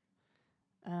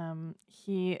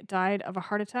 He died of a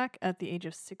heart attack at the age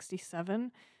of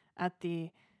 67 at the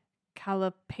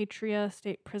Calipatria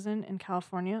State Prison in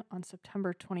California on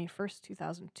September 21st,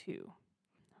 2002.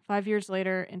 5 years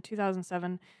later, in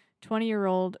 2007,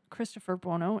 20-year-old Christopher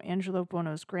Buono, Angelo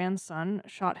Buono's grandson,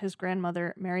 shot his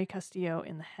grandmother, Mary Castillo,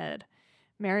 in the head.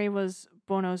 Mary was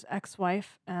Buono's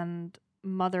ex-wife and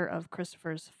mother of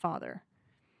Christopher's father.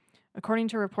 According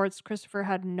to reports, Christopher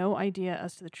had no idea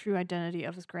as to the true identity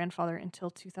of his grandfather until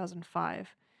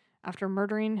 2005. After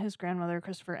murdering his grandmother,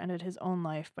 Christopher ended his own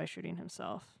life by shooting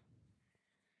himself.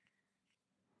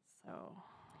 So,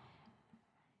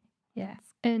 yeah,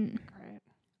 and great.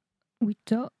 we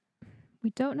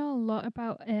don't know a lot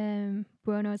about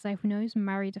Buono's life. We know he was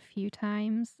married a few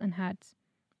times and had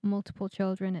multiple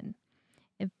children, and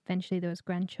eventually there was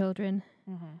grandchildren.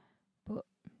 Mm-hmm. But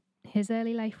his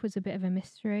early life was a bit of a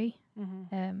mystery.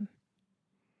 Mm-hmm.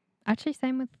 Actually,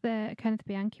 same with Kenneth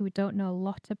Bianchi. We don't know a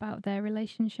lot about their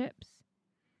relationships.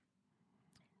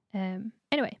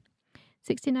 Anyway,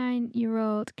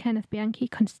 69-year-old Kenneth Bianchi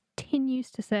continues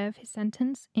to serve his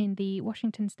sentence in the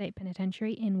Washington State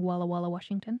Penitentiary in Walla Walla,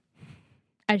 Washington.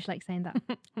 I just like saying that.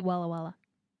 Walla Walla.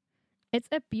 It's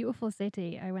a beautiful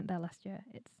city. I went there last year.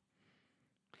 It's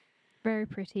very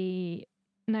pretty,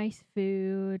 nice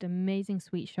food, amazing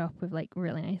sweet shop with like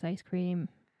really nice ice cream.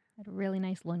 Had a really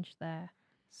nice lunch there.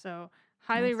 So,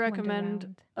 highly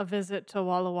recommend a visit to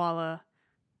Walla Walla.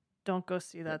 Don't go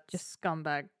see that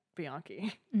scumbag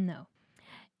Bianchi. No.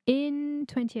 In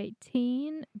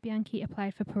 2018, Bianchi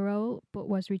applied for parole but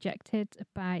was rejected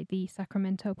by the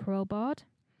Sacramento Parole Board.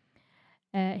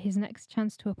 His next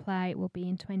chance to apply will be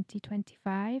in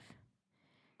 2025.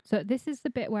 So this is the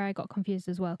bit where I got confused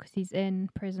as well, because he's in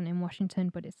prison in Washington,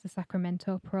 but it's the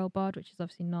Sacramento Parole Board, which is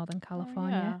obviously Northern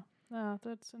California. Oh,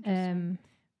 that's interesting.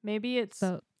 Maybe it's...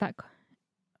 So that...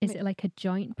 Is it like a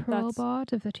joint parole That's-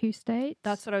 board of the two states?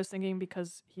 That's what I was thinking,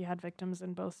 because he had victims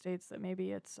in both states, that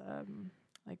maybe it's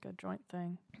like a joint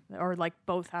thing, or like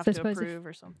both have So I to suppose if- approve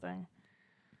or something.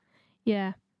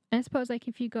 Yeah. And I suppose like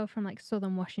if you go from like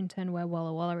southern Washington where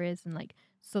Walla Walla is and like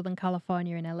southern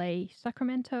California and LA,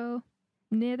 Sacramento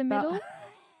near the middle.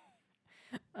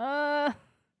 Uh,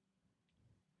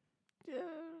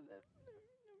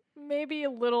 maybe a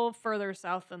little further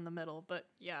south than the middle, but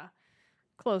yeah,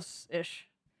 close-ish.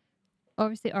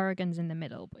 Obviously Oregon's in the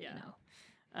middle, but Yeah. you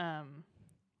know.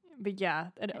 But yeah,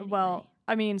 Anyway. well,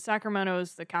 I mean, Sacramento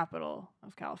is the capital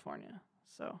of California,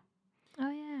 so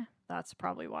Oh yeah. that's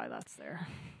probably why that's there.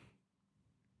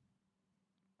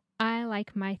 I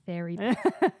like my theory.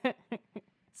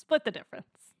 Split the difference.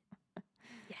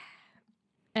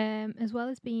 As well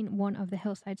as being one of the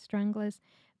Hillside Stranglers,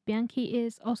 Bianchi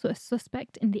is also a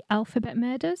suspect in the Alphabet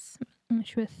murders,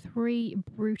 which were 3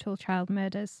 brutal child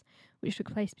murders, which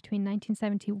took place between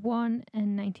 1971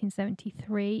 and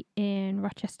 1973 in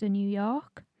Rochester, New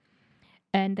York.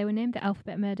 And they were named the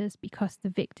Alphabet murders because the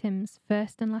victims'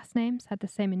 first and last names had the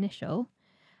same initial,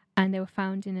 and they were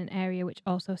found in an area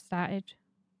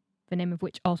the name of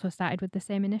which also started with the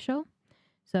same initial.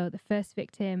 So the first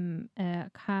victim,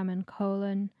 Carmen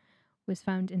Colon, was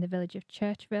found in the village of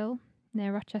Churchville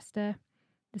near Rochester.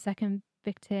 The second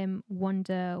victim,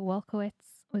 Wanda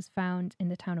Wolkowitz, was found in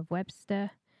the town of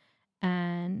Webster.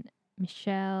 And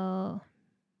Michelle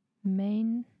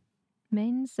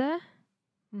Mainzer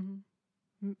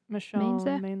Michelle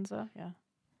Mainzer? Mainza, yeah.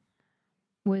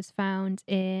 was found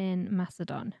in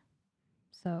Macedon.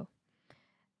 So,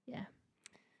 yeah.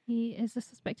 He is a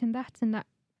suspect in that, and that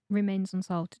remains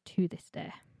unsolved to this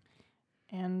day.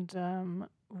 And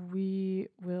we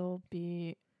will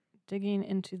be digging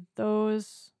into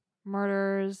those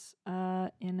murders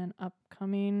in an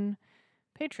upcoming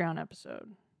Patreon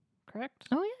episode, correct?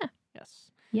 Oh, yeah.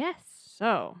 Yes. Yes.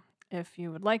 So, if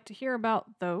you would like to hear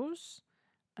about those,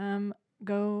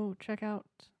 go check out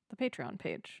the Patreon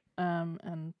page,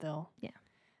 and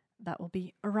that will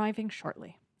be arriving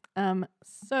shortly.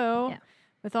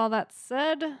 With all that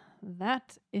said,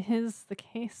 that is the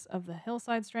case of the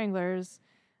Hillside Stranglers,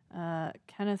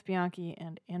 Kenneth Bianchi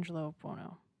and Angelo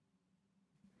Buono.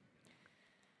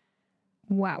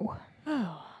 Wow.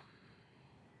 Oh.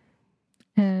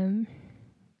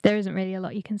 There isn't really a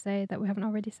lot you can say that we haven't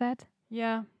already said.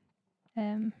 Yeah.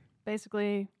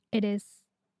 Basically, it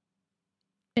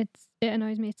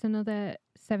annoys me. It's another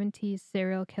 70s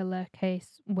serial killer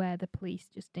case where the police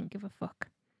just didn't give a fuck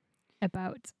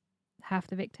about half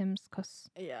the victims because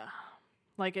yeah,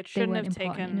 like it they shouldn't weren't have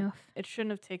important taken enough. it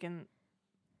shouldn't have taken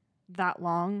that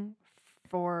long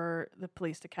for the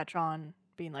police to catch on,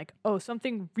 being like, oh,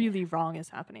 something really wrong is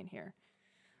happening here.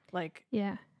 Like,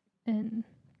 Yeah, and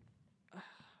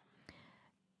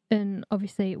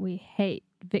obviously we hate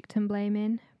victim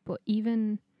blaming, but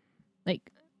even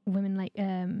like women like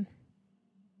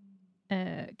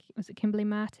was it Kimberly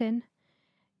Martin?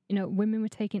 You know, women were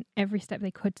taking every step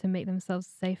they could to make themselves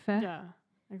safer. yeah,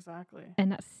 exactly.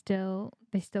 And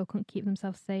they still couldn't keep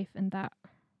themselves safe, and that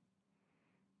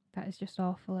is just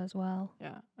awful as well.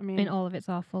 Yeah, I I mean, mean, all of it's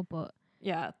awful, but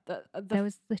yeah, there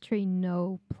was literally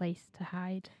no place to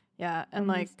hide. yeah, and from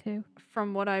like these two.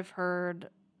 from what I've heard,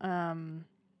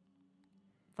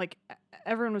 like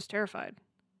everyone was terrified.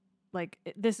 Like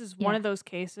this is one Yeah. of those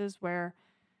cases where,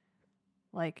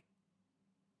 like,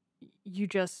 you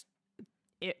just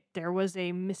there was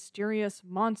a mysterious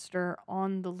monster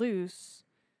on the loose,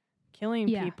 killing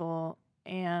Yeah. people,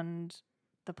 and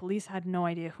the police had no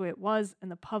idea who it was, and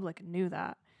the public knew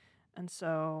that, and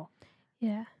so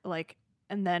Yeah. like,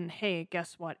 and then hey,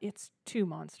 guess what? It's 2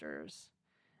 monsters,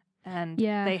 and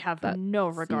Yeah, they have that's no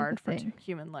the other regard for thing.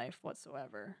 human life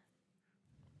whatsoever.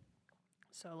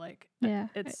 So like, Yeah.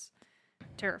 it's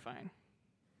terrifying.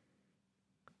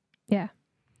 Yeah.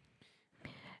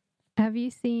 Have you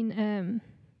seen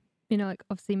you know, like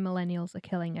obviously millennials are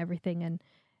killing everything, and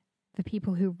the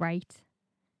people who write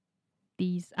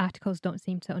these articles don't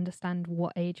seem to understand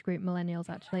what age group millennials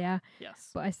actually are.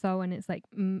 Yes. But I saw when it's like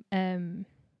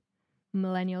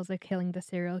millennials are killing the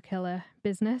serial killer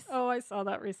business. Oh, I saw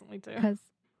that recently too. Because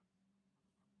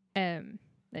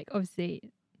like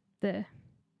obviously the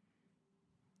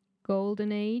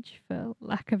golden age, for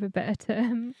lack of a better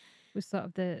term, was sort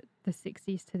of the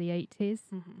 60s to the 80s,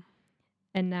 Mm-hmm.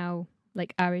 and now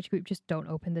like our age group just don't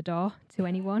open the door to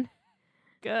anyone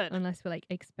Good. unless we're like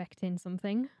expecting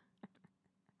something.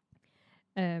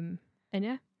 And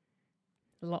yeah,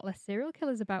 a lot less serial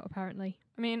killers about apparently.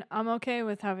 I mean, I'm okay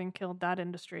with having killed that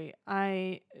industry.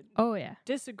 I Oh yeah.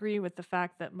 disagree with the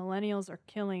fact that millennials are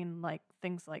killing like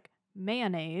things like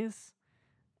mayonnaise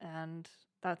and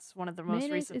that's one of the most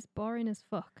Mayonnaise recent. is boring as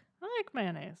fuck. I like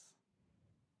mayonnaise.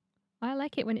 I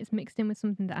like it when it's mixed in with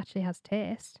something that actually has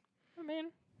taste. I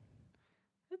mean,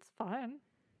 it's fine.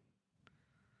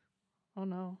 Oh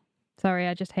no. Sorry,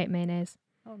 I just hate mayonnaise.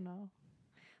 Oh no.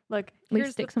 Look, At least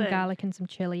here's stick the some thing. garlic and some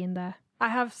chili in there. I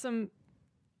have some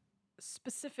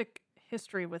specific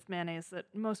history with mayonnaise that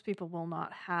most people will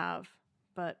not have.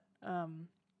 But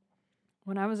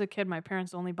when I was a kid, my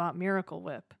parents only bought Miracle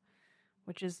Whip,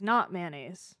 which is not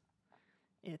mayonnaise.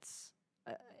 It's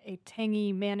a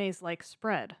tangy mayonnaise-like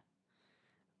spread.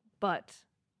 But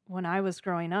when I was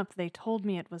growing up, they told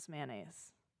me it was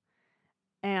mayonnaise.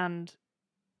 And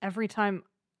every time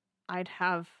I'd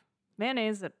have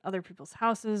mayonnaise at other people's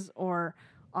houses or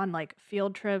on like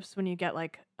field trips when you get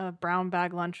like a brown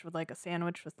bag lunch with like a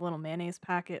sandwich with a little mayonnaise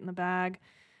packet in the bag,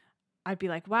 I'd be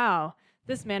like, wow,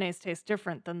 this mayonnaise tastes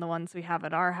different than the ones we have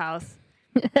at our house.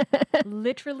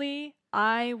 Literally,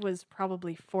 I was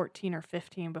probably 14 or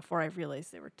 15 before I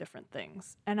realized they were different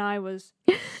things. And I was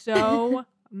so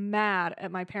mad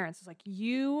at my parents. It's like,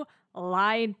 you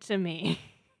lied to me.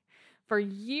 For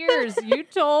years, you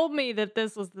told me that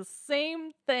this was the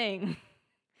same thing.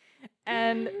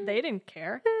 And they didn't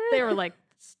care. They were like,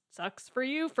 sucks for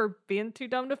you for being too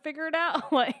dumb to figure it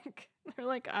out. Like, they're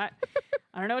like, I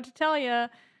don't know what to tell you.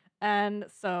 And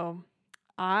so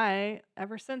I,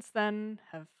 ever since then,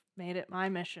 have made it my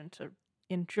mission to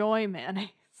enjoy mayonnaise.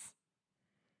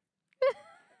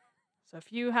 So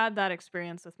if you had that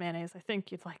experience with mayonnaise, I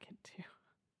think you'd like it too.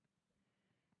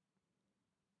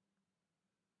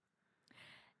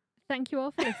 Thank you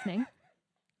all for listening.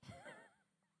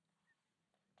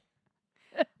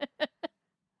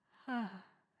 Hello.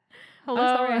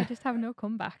 I'm sorry, I just have no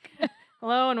comeback.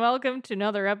 Hello and welcome to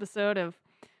another episode of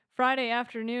Friday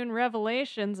Afternoon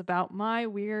Revelations about my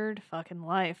weird fucking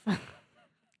life.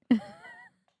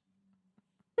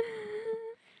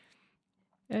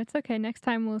 It's okay. Next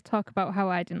time we'll talk about how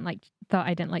I thought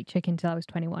I didn't like chicken till I was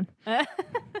 21. There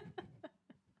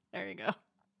you go.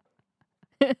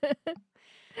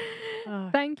 Oh,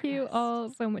 Thank you Christ. all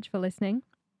so much for listening.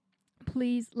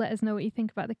 Please let us know what you think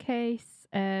about the case.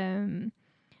 You can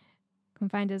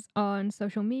find us on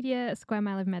social media at Square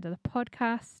Mile of Murder, the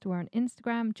podcast. We're on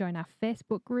Instagram. Join our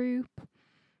Facebook group.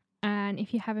 And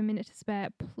if you have a minute to spare,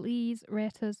 please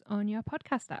rate us on your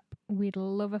podcast app. We'd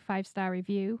love a 5-star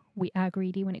review. We are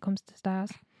greedy when it comes to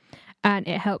stars. And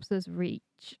it helps us reach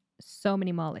so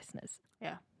many more listeners.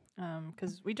 Yeah.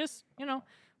 Because we just,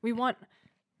 we want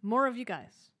more of you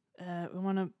guys. We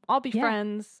want to all be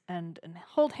friends and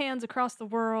hold hands across the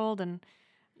world. And,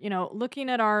 looking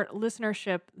at our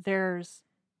listenership, there's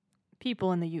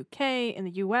people in the UK, in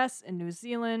the US, in New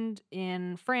Zealand,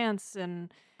 in France,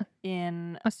 and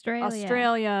in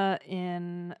Australia,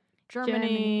 in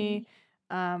Germany.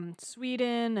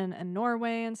 Sweden and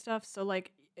Norway and stuff. So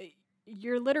like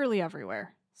you're literally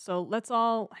everywhere. So let's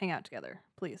all hang out together,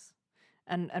 please.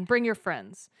 And bring your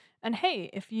friends. And hey,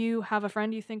 if you have a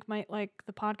friend you think might like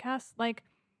the podcast, like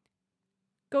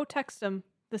go text them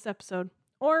this episode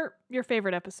or your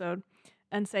favorite episode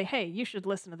and say, hey, you should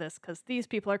listen to this because these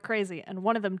people are crazy. And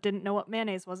one of them didn't know what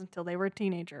mayonnaise was until they were a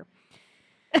teenager.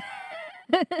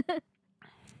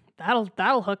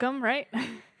 That'll hook them, right?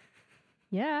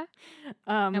 Yeah.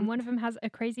 And one of them has a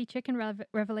crazy chicken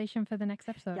revelation for the next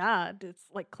episode. Yeah, it's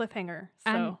like cliffhanger.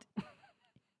 So.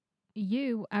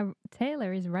 And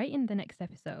Taylor is writing the next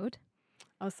episode.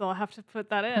 Oh, so I'll have to put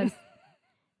that in.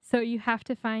 So you have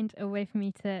to find a way for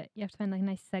me to, you have to find like a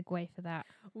nice segue for that.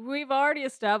 We've already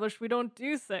established we don't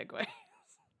do segues.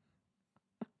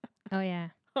 Oh, yeah.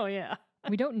 Oh, yeah.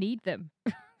 We don't need them.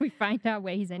 We find our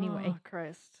ways anyway. Oh,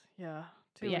 Christ. Yeah.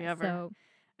 Do we ever? So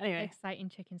anyway. Exciting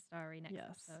chicken story next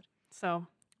episode. So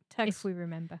if we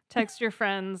remember. Text your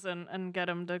friends and get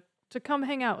them to come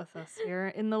hang out with us here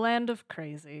in the land of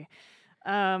crazy.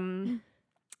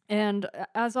 And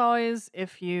as always,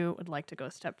 if you would like to go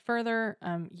a step further,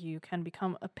 you can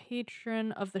become a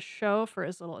patron of the show for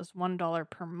as little as $1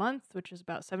 per month, which is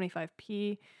about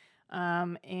 75p.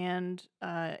 And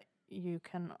you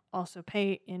can also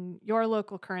pay in your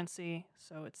local currency,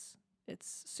 so it's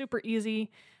super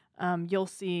easy. You'll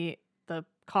see the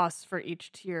costs for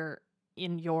each tier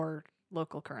in your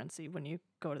local currency when you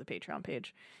go to the Patreon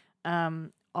page.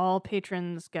 All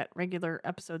patrons get regular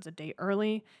episodes a day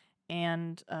early,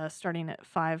 and starting at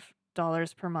 $5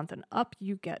 per month and up,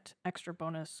 you get extra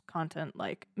bonus content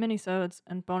like minisodes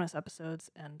and bonus episodes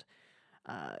and,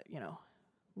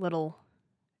 little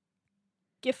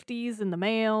gifties in the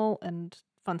mail and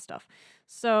fun stuff.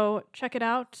 So check it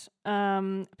out.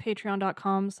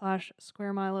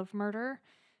 Patreon.com/squaremileofmurder.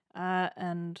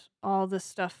 And all this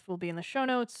stuff will be in the show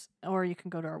notes, or you can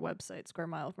go to our website,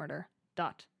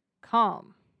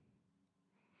 squaremileofmurder.com.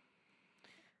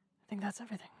 I think that's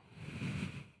everything.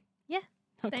 Yeah.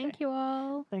 Okay. Thank you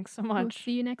all. Thanks so We'll much.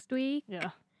 see you next week.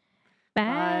 Yeah.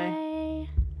 Bye.